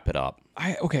they wrap it up.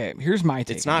 Okay, here's my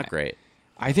take. It's not great.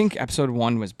 I think episode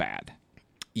 1 was bad.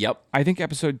 Yep. I think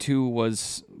episode 2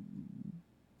 was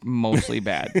mostly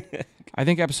bad. I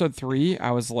think episode 3,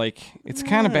 I was like, it's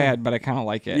kind of bad, but I kind of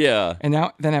like it. Yeah. And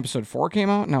then episode 4 came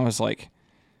out, and I was like,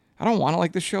 I don't want to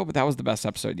like the show, but that was the best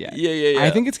episode yet. Yeah. I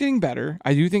think it's getting better.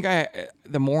 I do think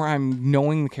the more I'm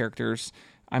knowing the characters,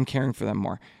 I'm caring for them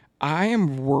more. I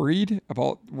am worried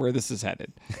about where this is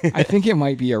headed. I think it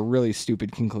might be a really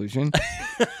stupid conclusion.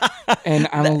 And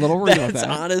I'm a little worried about that. That's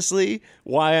honestly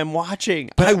why I'm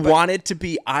watching. But I want it to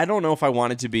be, I don't know if I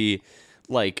want it to be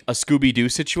like a Scooby-Doo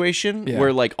situation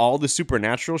where like all the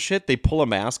supernatural shit, they pull a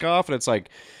mask off and it's like,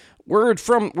 we're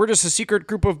just a secret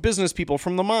group of business people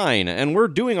from the mine, and we're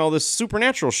doing all this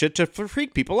supernatural shit to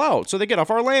freak people out so they get off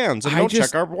our lands and don't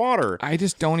check our water. I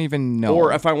just don't even know.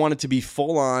 Or if I want it to be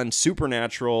full-on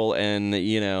supernatural and,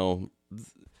 you know,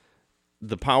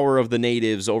 the power of the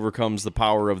natives overcomes the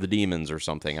power of the demons or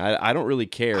something. I don't really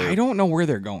care. I don't know where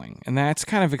they're going, and that's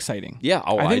kind of exciting. Yeah,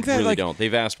 I really don't.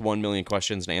 They've asked 1 million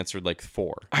questions and answered like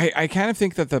 4. I kind of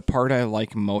think that the part I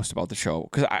like most about the show,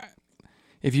 because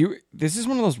this is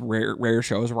one of those rare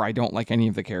shows where I don't like any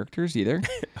of the characters either.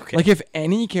 Okay. Like if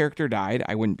any character died,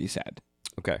 I wouldn't be sad.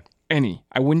 Okay.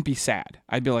 I wouldn't be sad.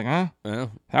 I'd be like,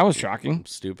 that was shocking.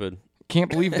 Stupid.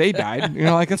 Can't believe they died. You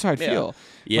know, like that's how I'd feel.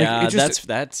 Yeah, like,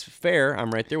 that's fair.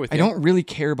 I'm right there with you. I don't really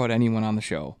care about anyone on the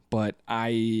show, but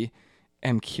I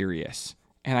am curious.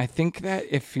 And I think that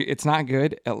if it's not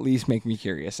good, at least make me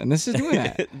curious. And this is doing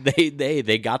that.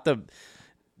 They got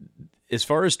as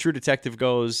far as True Detective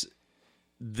goes,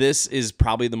 this is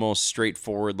probably the most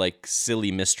straightforward, like,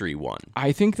 silly mystery one.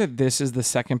 I think that this is the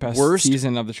second best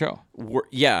season of the show.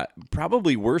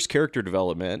 Probably worst character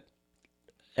development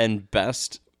and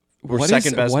best or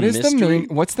second best mystery.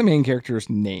 What's the main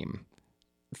character's name?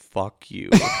 Fuck you.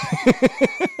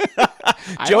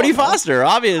 Jodie Foster,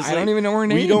 obviously. I don't even know her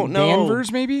name. We don't know.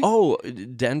 Danvers, maybe? Oh,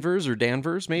 Danvers,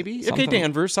 maybe? Okay,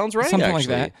 Danvers. Sounds right, something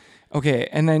actually. like that. Okay,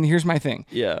 and then here's my thing.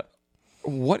 Yeah.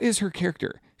 What is her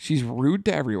character? She's rude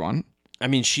to everyone. I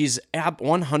mean, she's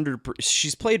 100%.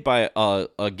 She's played by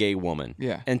a gay woman.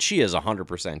 Yeah. And she is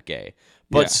 100% gay.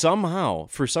 But somehow,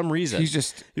 for some reason, she's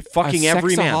just fucking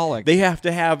every man. They have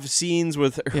to have scenes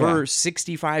with her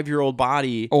 65-year-old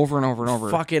body over and over and over,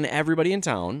 fucking everybody in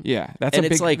town. Yeah,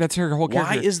 that's like, that's her whole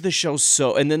character. Why is the show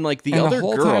so? And then like the other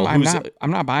whole girl, time,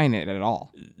 I'm not buying it at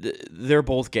all. They're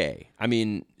both gay. I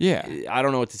mean, I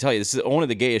don't know what to tell you. This is one of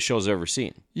the gayest shows I've ever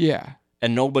seen. Yeah,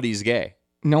 and nobody's gay.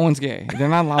 No one's gay. They're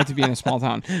not allowed to be in a small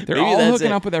town. They're all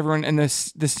hooking up with everyone, and the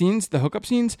scenes, the hookup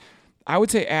scenes, I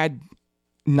would say add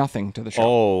nothing to the show.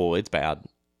 Oh, it's bad.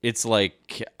 It's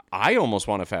like I almost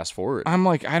want to fast forward. I'm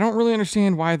like, I don't really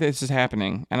understand why this is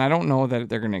happening, and I don't know that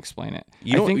they're going to explain it.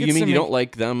 You don't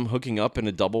like them hooking up in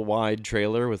a double wide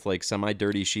trailer with like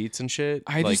semi-dirty sheets and shit?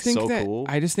 I just think cool.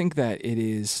 I just think that it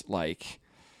is like,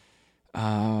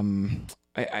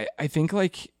 I think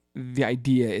like the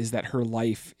idea is that her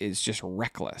life is just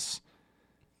reckless.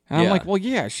 And I'm like, well,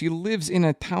 yeah, she lives in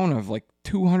a town of like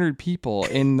 200 people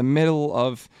in the middle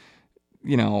of,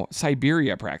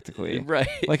 Siberia practically. Right.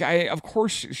 Like, of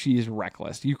course she's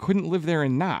reckless. You couldn't live there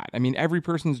and not. I mean, every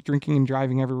person's drinking and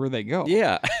driving everywhere they go.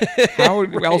 Yeah. How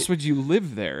else would you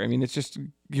live there? I mean, it's just...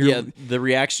 the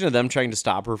reaction of them trying to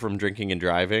stop her from drinking and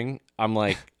driving, I'm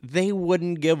like, they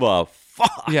wouldn't give a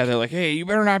fuck. Yeah, they're like, hey, you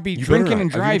better not be drinking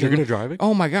and driving. Drinking and driving?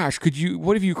 Oh my gosh,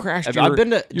 what if you crashed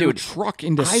your truck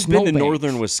into snowbanks? I've been to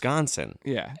northern Wisconsin.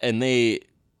 Yeah. And they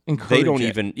don't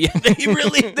even. Yeah, they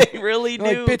really do.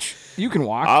 Like, bitch, you can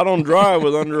walk. I don't drive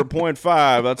with under a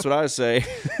 0.5. That's what I say.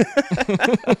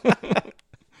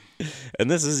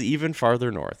 And this is even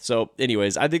farther north. So,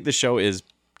 anyways, I think the show is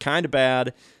kind of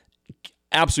bad.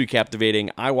 Absolutely captivating.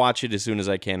 I watch it as soon as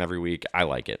I can every week. I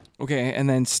like it. Okay, and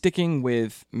then sticking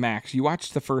with Max, you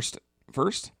watched the first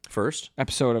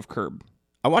episode of Curb.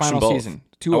 I watched Final them both. Season.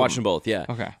 I watched them both. Yeah.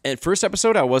 Okay. And first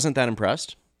episode, I wasn't that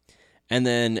impressed. And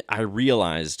then I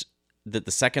realized that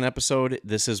the second episode,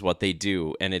 this is what they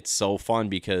do. And it's so fun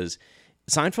because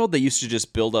Seinfeld, they used to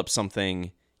just build up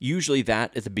something, usually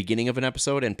that at the beginning of an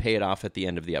episode and pay it off at the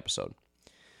end of the episode.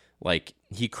 Like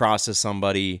he crosses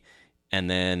somebody and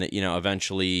then,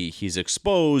 eventually he's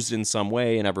exposed in some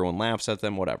way and everyone laughs at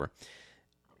them, whatever.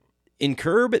 In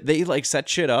Curb, they like set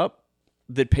shit up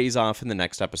that pays off in the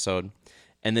next episode.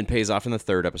 And then pays off in the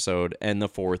third episode and the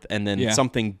fourth. And then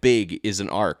something big is an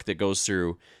arc that goes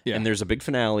through. Yeah. And there's a big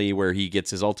finale where he gets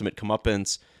his ultimate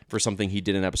comeuppance for something he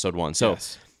did in episode 1. So,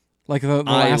 like the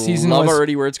last season, I love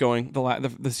already where it's going.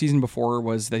 The season before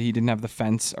was that he didn't have the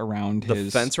fence around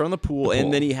the fence around the pool.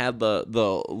 And then he had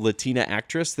the Latina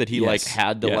actress that he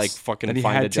had to fucking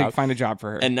find a job. Find a job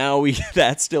for her. And now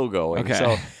that's still going. Okay.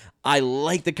 So I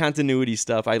like the continuity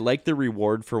stuff. I like the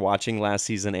reward for watching last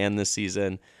season and this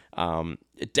season.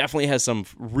 It definitely has some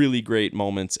really great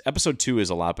moments. Episode 2 is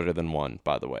a lot better than 1,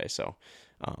 by the way. So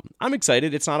I'm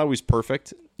excited. It's not always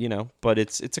perfect, but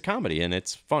it's a comedy and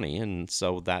it's funny, and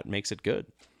so that makes it good.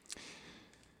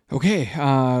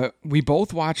 Okay, we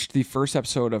both watched the first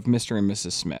episode of Mr. and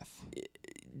Mrs. Smith.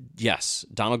 Yes,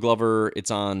 Donald Glover.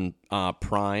 It's on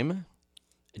Prime.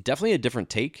 Definitely a different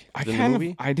take than the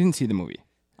movie. I didn't see the movie.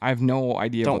 I have no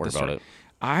idea. Don't worry about it.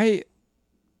 I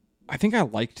think I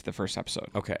liked the first episode.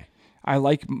 Okay.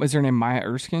 Is her name Maya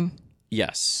Erskine?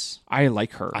 Yes. I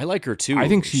like her. I like her too. I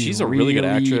think she's a really good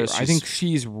actress. I think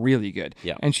she's really good.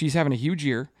 Yeah. And she's having a huge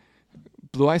year.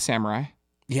 Blue Eye Samurai.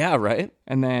 Yeah, right.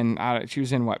 And then she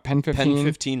was in what? Pen 15? Pen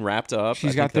 15 wrapped up.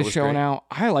 She's got this show now.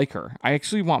 I like her. I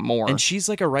actually want more. And she's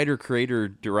like a writer, creator,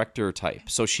 director type.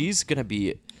 So she's going to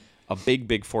be a big,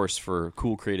 big force for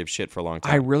cool, creative shit for a long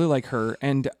time. I really like her.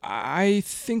 And I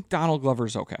think Donald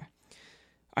Glover's okay.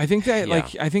 I think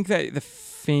that the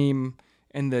fame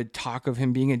and the talk of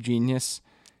him being a genius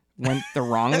went the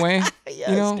wrong way.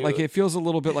 Yes, dude. Like it feels a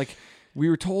little bit like we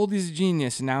were told he's a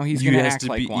genius and now he's going to act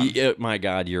like one. My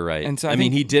God, you're right. And so I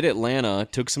mean, he did Atlanta,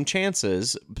 took some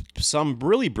chances, some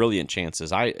really brilliant chances.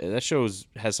 That show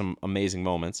has some amazing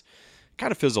moments.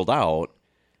 Kind of fizzled out.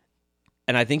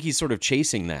 And I think he's sort of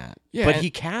chasing that. Yeah, but he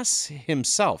casts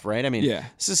himself, right? I mean,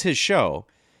 This is his show,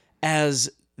 as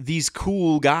these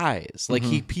cool guys. Like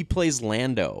he plays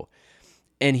Lando.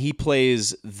 And he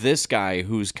plays this guy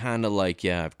who's kind of like,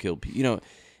 I've killed people,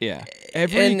 Yeah.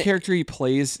 Every character he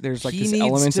plays, there's like this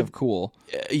elements of cool.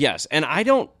 Yes. And I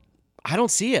don't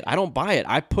see it. I don't buy it.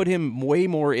 I put him way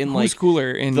more in Who's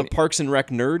cooler in the Parks and Rec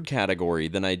nerd category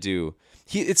than I do.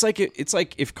 It's like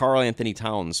if Karl Anthony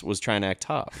Towns was trying to act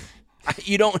tough.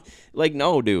 You don't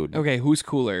no, dude. Okay, who's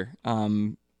cooler?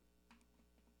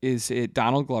 Is it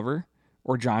Donald Glover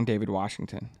or John David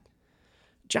Washington?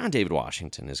 John David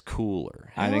Washington is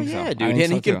cooler. I think so. Yeah, dude.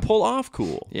 And he can pull off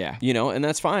cool. Yeah. And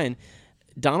that's fine.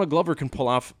 Donald Glover can pull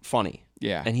off funny.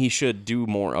 Yeah. And he should do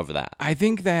more of that. I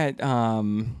think that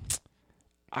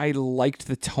I liked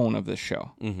the tone of this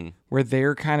show, where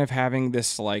they're kind of having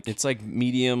this like it's like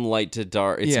medium light to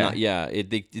dark. It's not. Yeah,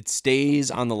 it stays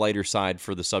on the lighter side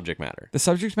for the subject matter. The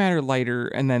subject matter lighter,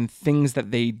 and then things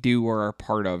that they do or are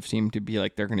part of seem to be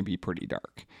like they're going to be pretty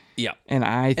dark. Yeah, and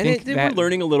I think we're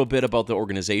learning a little bit about the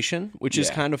organization, which is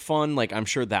kind of fun. Like I'm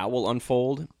sure that will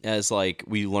unfold as like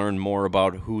we learn more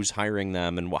about who's hiring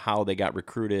them and how they got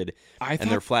recruited, and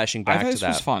they're flashing back to that. This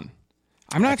was fun.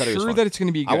 I'm not sure that it's going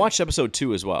to be good. I watched episode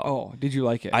 2 as well. Oh, did you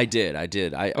like it? I did.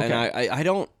 And I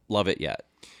don't love it yet.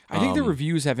 I think the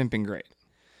reviews haven't been great.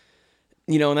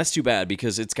 And that's too bad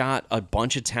because it's got a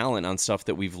bunch of talent on stuff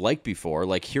that we've liked before.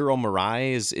 Like Hiro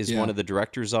Murai is one of the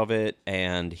directors of it,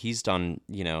 and he's done,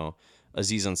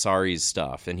 Aziz Ansari's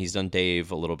stuff, and he's done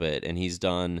Dave a little bit, and he's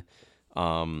done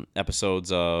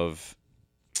episodes of,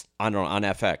 I don't know, on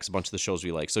FX, a bunch of the shows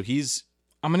we like. So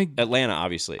Atlanta,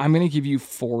 obviously. I'm gonna give you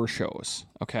 4 shows,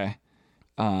 okay?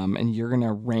 And you're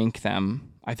gonna rank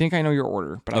them. I think I know your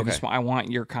order, but I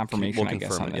want your confirmation, I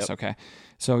guess, on this. Yep. Okay.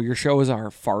 So your shows are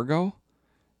Fargo,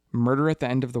 Murder at the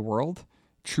End of the World,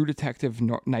 True Detective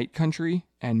Night Country,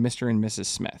 and Mr. and Mrs.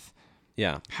 Smith.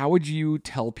 Yeah. How would you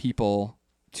tell people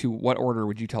what order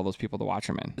would you tell those people to watch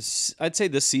them in? I'd say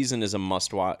this season is a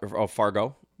must watch.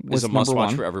 Fargo is a must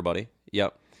watch for everybody.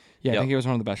 Yep. Yeah, I think it was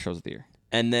one of the best shows of the year.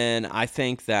 And then I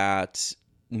think that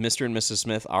Mr. and Mrs.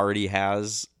 Smith already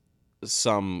has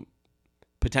some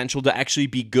potential to actually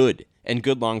be good and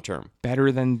good long term.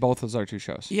 Better than both those other 2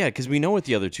 shows. Yeah, because we know what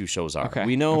the other 2 shows are. Okay.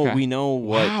 We know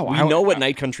what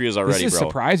Night Country is already, this is bro.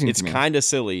 Surprising. It's kind of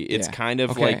silly. It's kind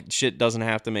of like shit doesn't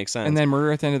have to make sense. And then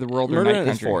Murder at the End of the World or Night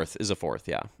Country? Is a fourth,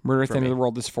 yeah. Murder at the End of the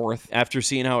World is 4th. After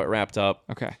seeing how it wrapped up.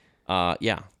 Okay.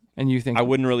 Yeah. And you think I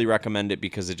wouldn't really recommend it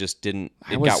because it just didn't.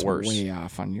 It got worse. Way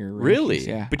off on your rankings. Really?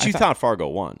 Yeah. But you thought Fargo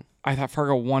won. I thought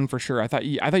Fargo won for sure. I thought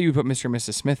you put Mr. and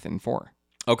Mrs. Smith in 4.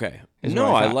 Okay.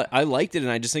 No, I liked it,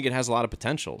 and I just think it has a lot of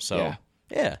potential. So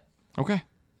yeah. Okay,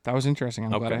 that was interesting.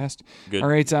 I'm glad I asked. Good. All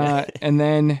right, and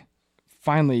then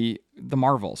finally, The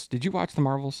Marvels. Did you watch The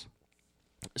Marvels?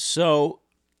 So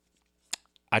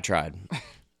I tried.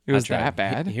 It was that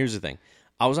bad? Here's the thing.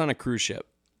 I was on a cruise ship,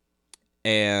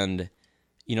 and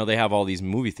they have all these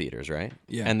movie theaters, right?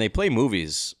 Yeah. And they play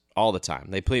movies all the time.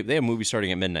 They have movies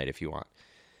starting at midnight if you want.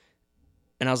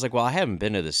 And I was like, well, I haven't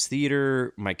been to this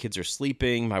theater. My kids are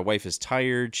sleeping. My wife is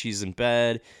tired. She's in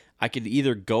bed. I could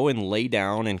either go and lay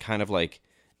down and kind of like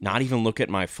not even look at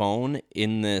my phone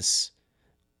in this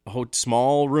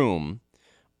small room,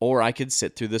 or I could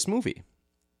sit through this movie.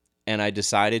 And I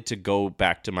decided to go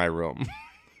back to my room.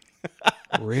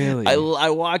 Really? I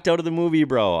walked out of the movie,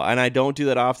 bro, and I don't do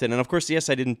that often. And of course, yes,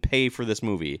 I didn't pay for this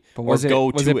movie. But was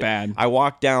it bad? I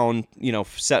walked down,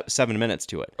 7 minutes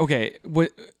to it. Okay.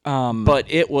 But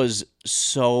it was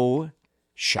so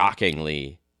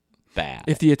shockingly bad.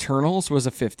 If The Eternals was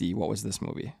a 50, what was this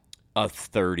movie? A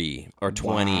 30 or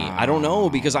 20. Wow. I don't know,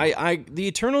 because The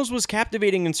Eternals was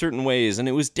captivating in certain ways, and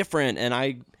it was different, and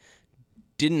I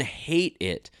didn't hate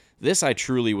it. This I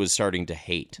truly was starting to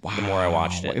hate the more I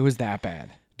watched it. It was that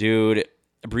bad. Dude,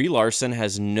 Brie Larson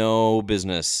has no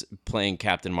business playing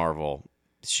Captain Marvel.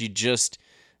 She just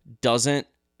doesn't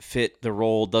fit the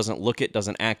role, doesn't look it,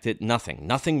 doesn't act it, nothing.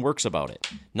 Nothing works about it.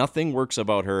 Nothing works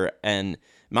about her. And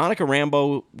Monica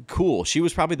Rambeau, cool. She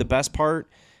was probably the best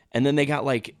part. And then they got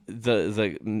like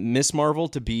the Miss Marvel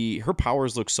to be, her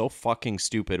powers look so fucking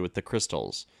stupid with the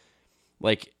crystals.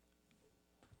 Like,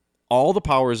 all the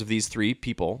powers of these three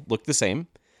people look the same.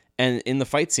 And in the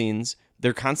fight scenes,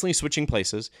 they're constantly switching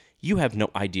places. You have no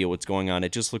idea what's going on.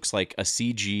 It just looks like a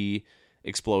CG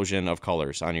explosion of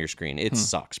colors on your screen. It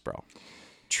sucks, bro.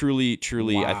 Truly,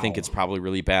 wow. I think it's probably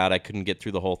really bad. I couldn't get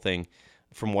through the whole thing.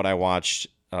 From what I watched,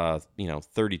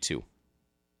 32.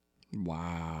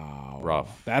 Wow.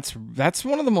 Rough. That's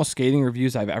one of the most scathing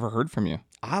reviews I've ever heard from you.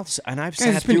 I've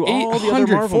sat through all the other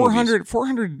Marvel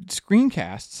 400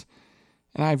 screencasts,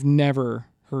 and I've never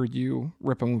heard you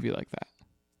rip a movie like that.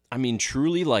 I mean,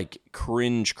 truly like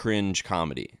cringe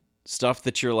comedy. Stuff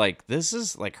that you're like, this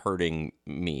is like hurting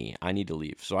me. I need to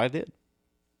leave. So I did.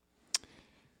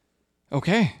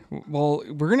 Okay. Well,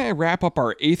 we're going to wrap up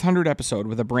our 800 episode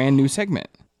with a brand new segment.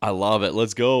 I love it.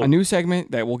 Let's go. A new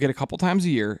segment that we'll get a couple times a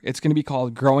year. It's going to be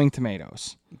called Growing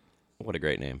Tomatoes. What a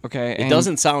great name. Okay. It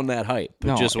doesn't sound that hype. But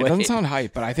no, just wait. It doesn't sound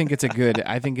hype, but I think it's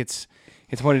I think it's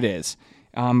what it is.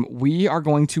 We are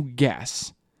going to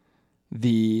guess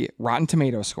the Rotten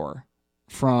Tomato score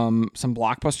from some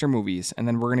blockbuster movies, and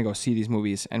then we're going to go see these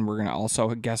movies, and we're going to also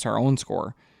guess our own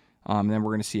score. Then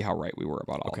we're going to see how right we were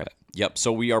about all of it. Yep.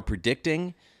 So we are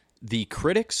predicting the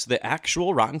critics, the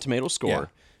actual Rotten Tomato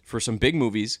score for some big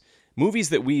movies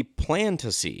that we plan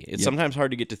to see. It's sometimes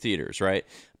hard to get to theaters, right?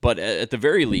 But at the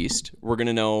very least, we're going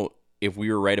to know if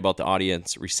we were right about the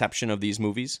audience reception of these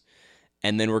movies.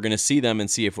 And then we're going to see them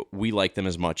and see if we like them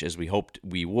as much as we hoped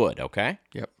we would, okay?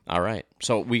 Yep. All right.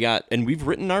 So we've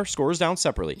written our scores down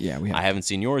separately. Yeah, we have. I haven't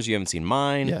seen yours. You haven't seen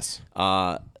mine. Yes.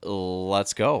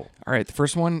 Let's go. All right. The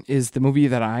first one is the movie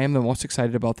that I am the most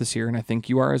excited about this year, and I think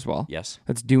you are as well. Yes.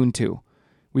 That's Dune 2.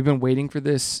 We've been waiting for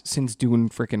this since Dune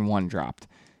frickin' 1 dropped.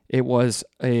 It was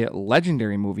a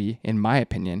legendary movie, in my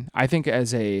opinion. I think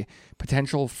as a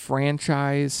potential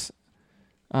franchise.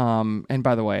 And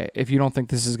by the way, if you don't think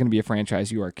this is going to be a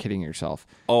franchise, you are kidding yourself.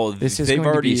 Oh, they've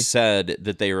already said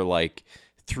that they are like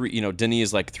three. Denis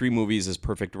is like 3 movies is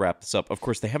perfect to wrap this up. Of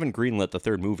course, they haven't greenlit the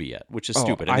 3rd movie yet, which is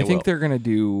stupid. And I think they're going to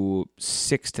do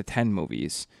 6 to 10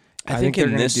 movies. I think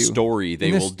in this story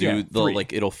they will do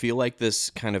it'll feel like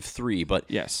this kind of 3, but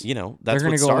yes, that's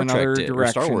what Star Trek did, or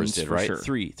Star Wars did, right? Sure.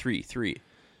 3.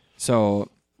 So,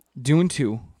 Dune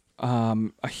 2,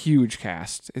 a huge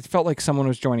cast. It felt like someone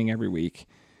was joining every week.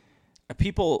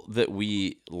 People that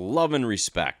we love and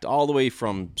respect, all the way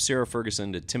from Sarah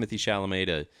Ferguson to Timothée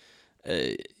Chalamet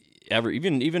to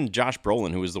even Josh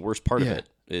Brolin, who was the worst part of it,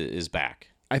 is back.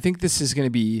 I think this is going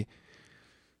to be.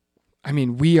 I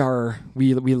mean, we love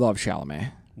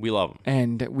Chalamet. We love him,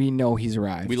 and we know he's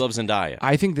arrived. We love Zendaya.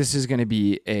 I think this is going to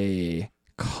be a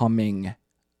coming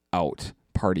out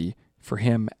party for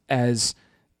him as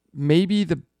maybe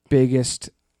the biggest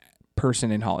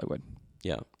person in Hollywood.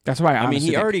 Yeah. That's why I mean,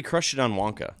 he already crushed it on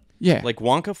Wonka. Yeah. Like,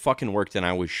 Wonka fucking worked, and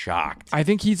I was shocked. I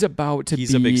think he's about to be...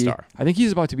 He's a big star. I think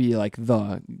he's about to be, like,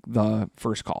 the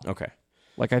first call. Okay.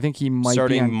 Like, I think he might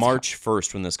Starting be March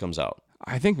 1st when this comes out.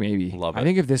 I think maybe. Love it. I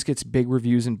think if this gets big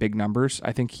reviews and big numbers,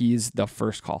 I think he's the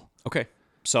first call. Okay.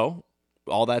 So,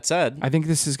 all that said... I think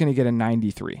this is going to get a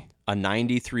 93. A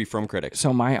 93 from critics.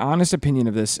 So, my honest opinion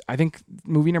of this, I think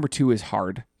movie number 2 is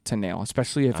hard to nail,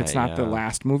 especially if it's not the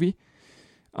last movie.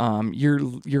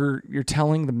 You're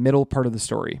telling the middle part of the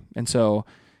story, and so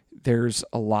there's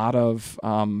a lot of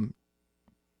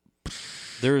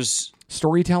there's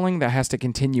storytelling that has to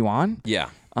continue on. Yeah.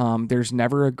 There's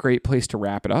never a great place to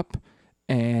wrap it up,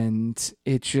 and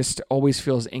it just always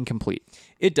feels incomplete.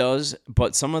 It does,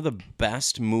 but some of the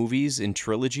best movies in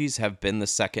trilogies have been the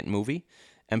second movie.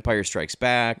 Empire Strikes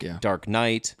Back, Dark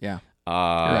Knight. Yeah.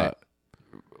 Right.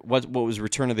 What was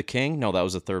Return of the King? No, that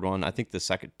was the third one. I think the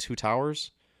second, Two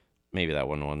Towers. Maybe that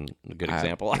one a good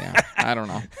example. I don't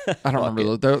know. I don't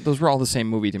remember. Those were all the same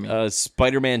movie to me.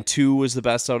 Spider-Man 2 was the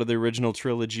best out of the original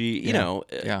trilogy. You know,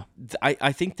 yeah.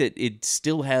 I think that it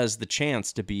still has the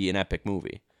chance to be an epic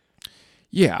movie.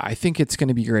 Yeah, I think it's going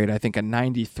to be great. I think a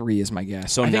 93 is my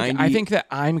guess. So I think that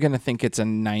I'm going to think it's a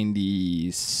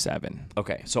 97.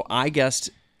 Okay, so I guessed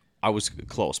I was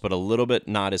close, but a little bit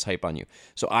not as hype on you.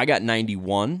 So I got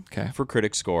 91 for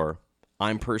critic score.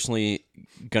 I'm personally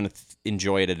going to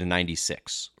enjoy it at a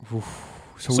 96.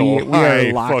 So we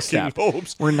are lockstep.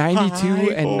 We're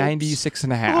 92 and 96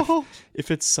 and a half. Oh, if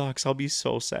it sucks, I'll be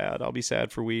so sad. I'll be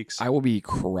sad for weeks. I will be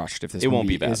crushed if this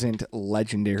movie isn't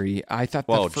legendary. I thought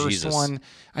the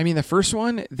first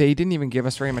one, they didn't even give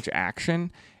us very much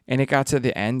action, and it got to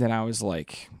the end, and I was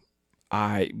like,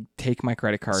 I take my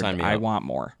credit card. I want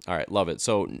more. All right, love it.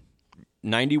 So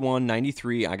 91,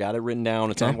 93, I got it written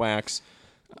down. It's on wax.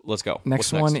 Let's go.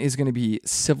 Next one is going to be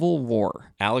Civil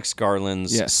War. Alex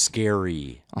Garland's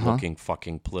scary looking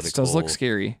fucking political This does look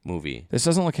scary. Movie. This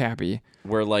doesn't look happy.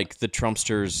 Where like the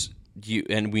Trumpsters,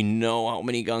 and we know how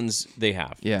many guns they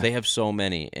have. Yeah. They have so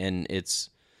many, and it's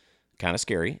kind of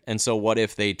scary. And so what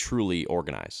if they truly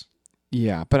organize?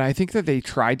 Yeah, but I think that they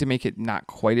tried to make it not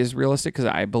quite as realistic, because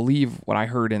I believe what I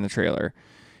heard in the trailer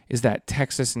is that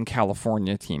Texas and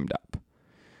California teamed up.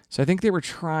 So I think they were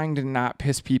trying to not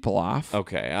piss people off.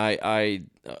 Okay, I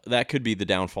that could be the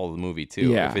downfall of the movie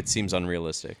too, if it seems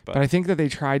unrealistic. But I think that they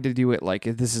tried to do it like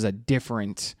this is a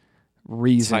different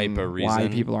reason why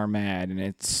people are mad, and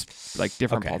it's like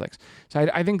different politics. So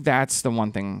I think that's the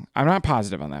one thing. I'm not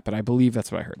positive on that, but I believe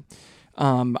that's what I heard.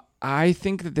 I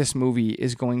think that this movie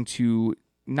is going to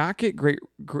not get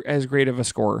as great of a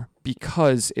score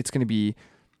because it's going to be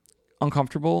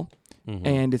uncomfortable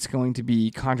and it's going to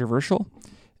be controversial.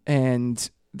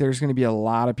 And there's going to be a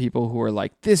lot of people who are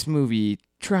like, this movie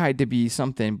tried to be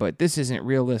something, but this isn't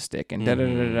realistic, and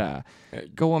da-da-da-da-da.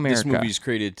 Go America. This movie's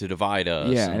created to divide us.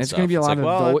 Yeah, and it's going to be a lot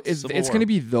of those. It's going to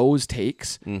be those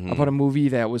takes about a movie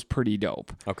that was pretty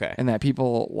dope. Okay. And that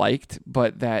people liked,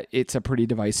 but that it's a pretty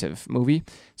divisive movie.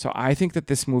 So I think that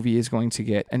this movie is going to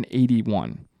get an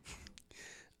 81.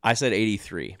 I said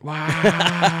 83.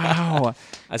 Wow.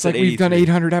 It's like we've done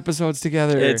 800 episodes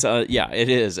together. It's it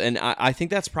is. And I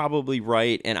think that's probably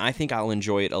right. And I think I'll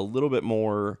enjoy it a little bit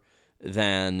more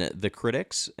than the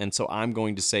critics. And so I'm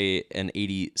going to say an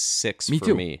 86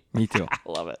 for me. Me too.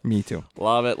 Love it. Me too.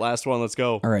 Love it. Last one. Let's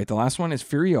go. All right. The last one is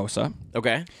Furiosa.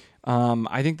 Okay.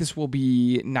 I think this will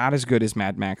be not as good as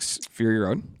Mad Max Fury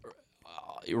Road.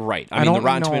 Right. I mean, the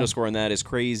Rotten Tomato score on that is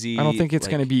crazy. I don't think it's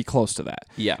going to be close to that.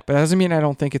 Yeah. But that doesn't mean I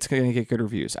don't think it's going to get good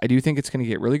reviews. I do think it's going to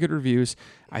get really good reviews.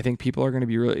 I think people are going to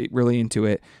be really, really into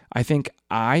it. I think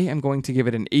I am going to give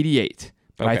it an 88,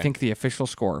 but I think the official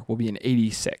score will be an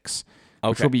 86,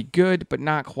 which will be good, but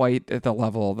not quite at the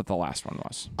level that the last one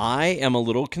was. I am a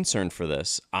little concerned for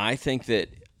this. I think that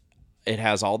it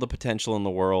has all the potential in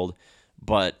the world,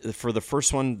 but for the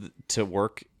first one to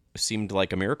work seemed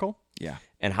like a miracle. Yeah.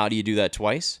 And how do you do that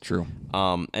twice? True.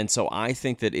 And so I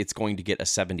think that it's going to get a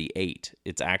 78.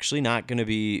 It's actually not going to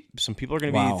be. Some people are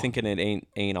going to be thinking it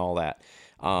ain't all that.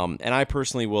 And I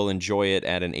personally will enjoy it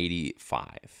at an 85.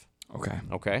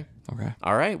 Okay.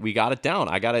 All right, we got it down.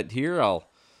 I got it here. I'll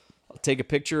take a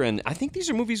picture, and I think these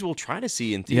are movies we'll try to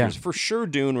see in theaters for sure.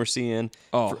 Dune, we're seeing.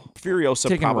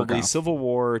 Furiosa, probably. Civil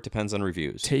War, depends on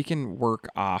reviews. Taking work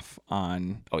off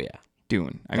on. Oh yeah,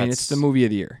 Dune. I mean, it's the movie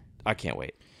of the year. I can't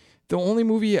wait. The only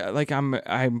movie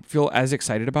I feel as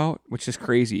excited about, which is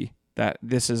crazy, that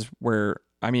this is where,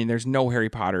 I mean, there's no Harry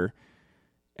Potter,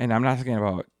 and I'm not talking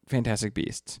about Fantastic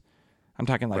Beasts. I'm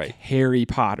talking like Harry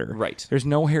Potter. Right. There's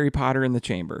no Harry Potter in the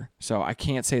chamber, so I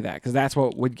can't say that, because that's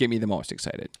what would get me the most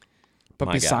excited.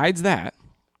 But besides that,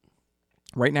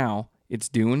 right now, it's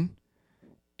Dune,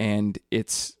 and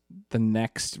it's the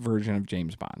next version of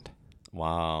James Bond.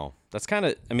 Wow. That's kind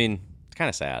of, it's kind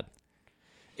of sad.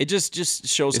 It just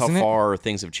shows how far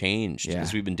things have changed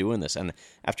as we've been doing this. And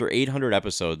after 800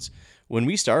 episodes, when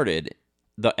we started,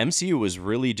 the MCU was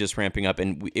really just ramping up,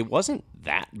 and it wasn't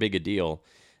that big a deal.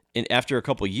 And after a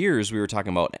couple of years, we were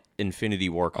talking about Infinity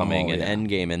War coming and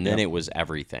Endgame, and then it was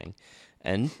everything.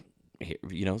 And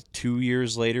 2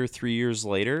 years later, 3 years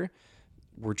later,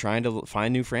 we're trying to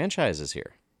find new franchises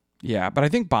here. Yeah, but I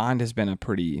think Bond has been a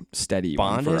pretty steady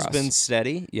one for us. Bond has been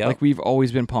steady, yeah. Like, we've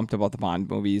always been pumped about the Bond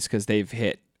movies because they've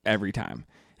hit every time.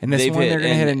 And this one, they're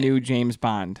going to hit a new James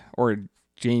Bond or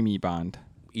Jamie Bond.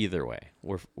 Either way,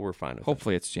 we're fine with it.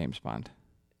 Hopefully it's James Bond.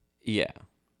 Yeah.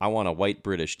 I want a white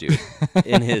British dude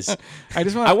in his...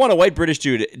 I want a white British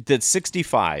dude that's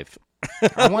 65.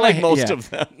 I want like most of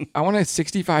them. I want a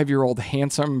 65-year-old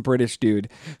handsome British dude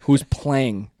who's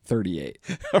playing 38.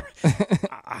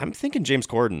 I'm thinking James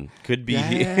Corden could be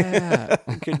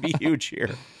could be huge here.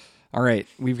 All right,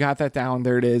 we've got that down.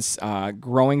 There it is.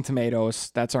 Growing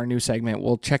Tomatoes. That's our new segment.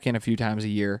 We'll check in a few times a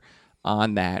year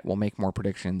on that. We'll make more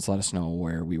predictions. Let us know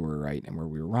where we were right and where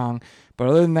we were wrong. But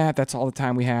other than that, that's all the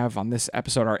time we have on this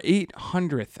episode, our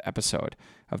 800th episode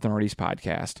of the Northeast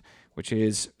Podcast, which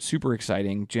is super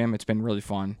exciting. Jim, it's been really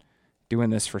fun doing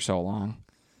this for so long.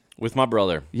 With my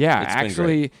brother. Yeah,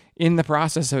 actually, in the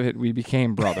process of it, we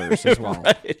became brothers as well.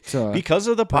 Right. So because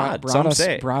of the pod, brought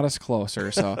us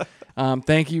closer. So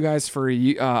thank you guys for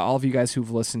all of you guys who've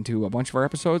listened to a bunch of our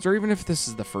episodes, or even if this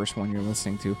is the first one you're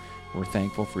listening to, we're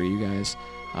thankful for you guys.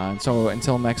 And so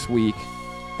until next week,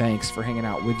 thanks for hanging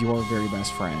out with your very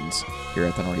best friends here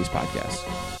at the Northeast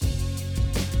Podcast.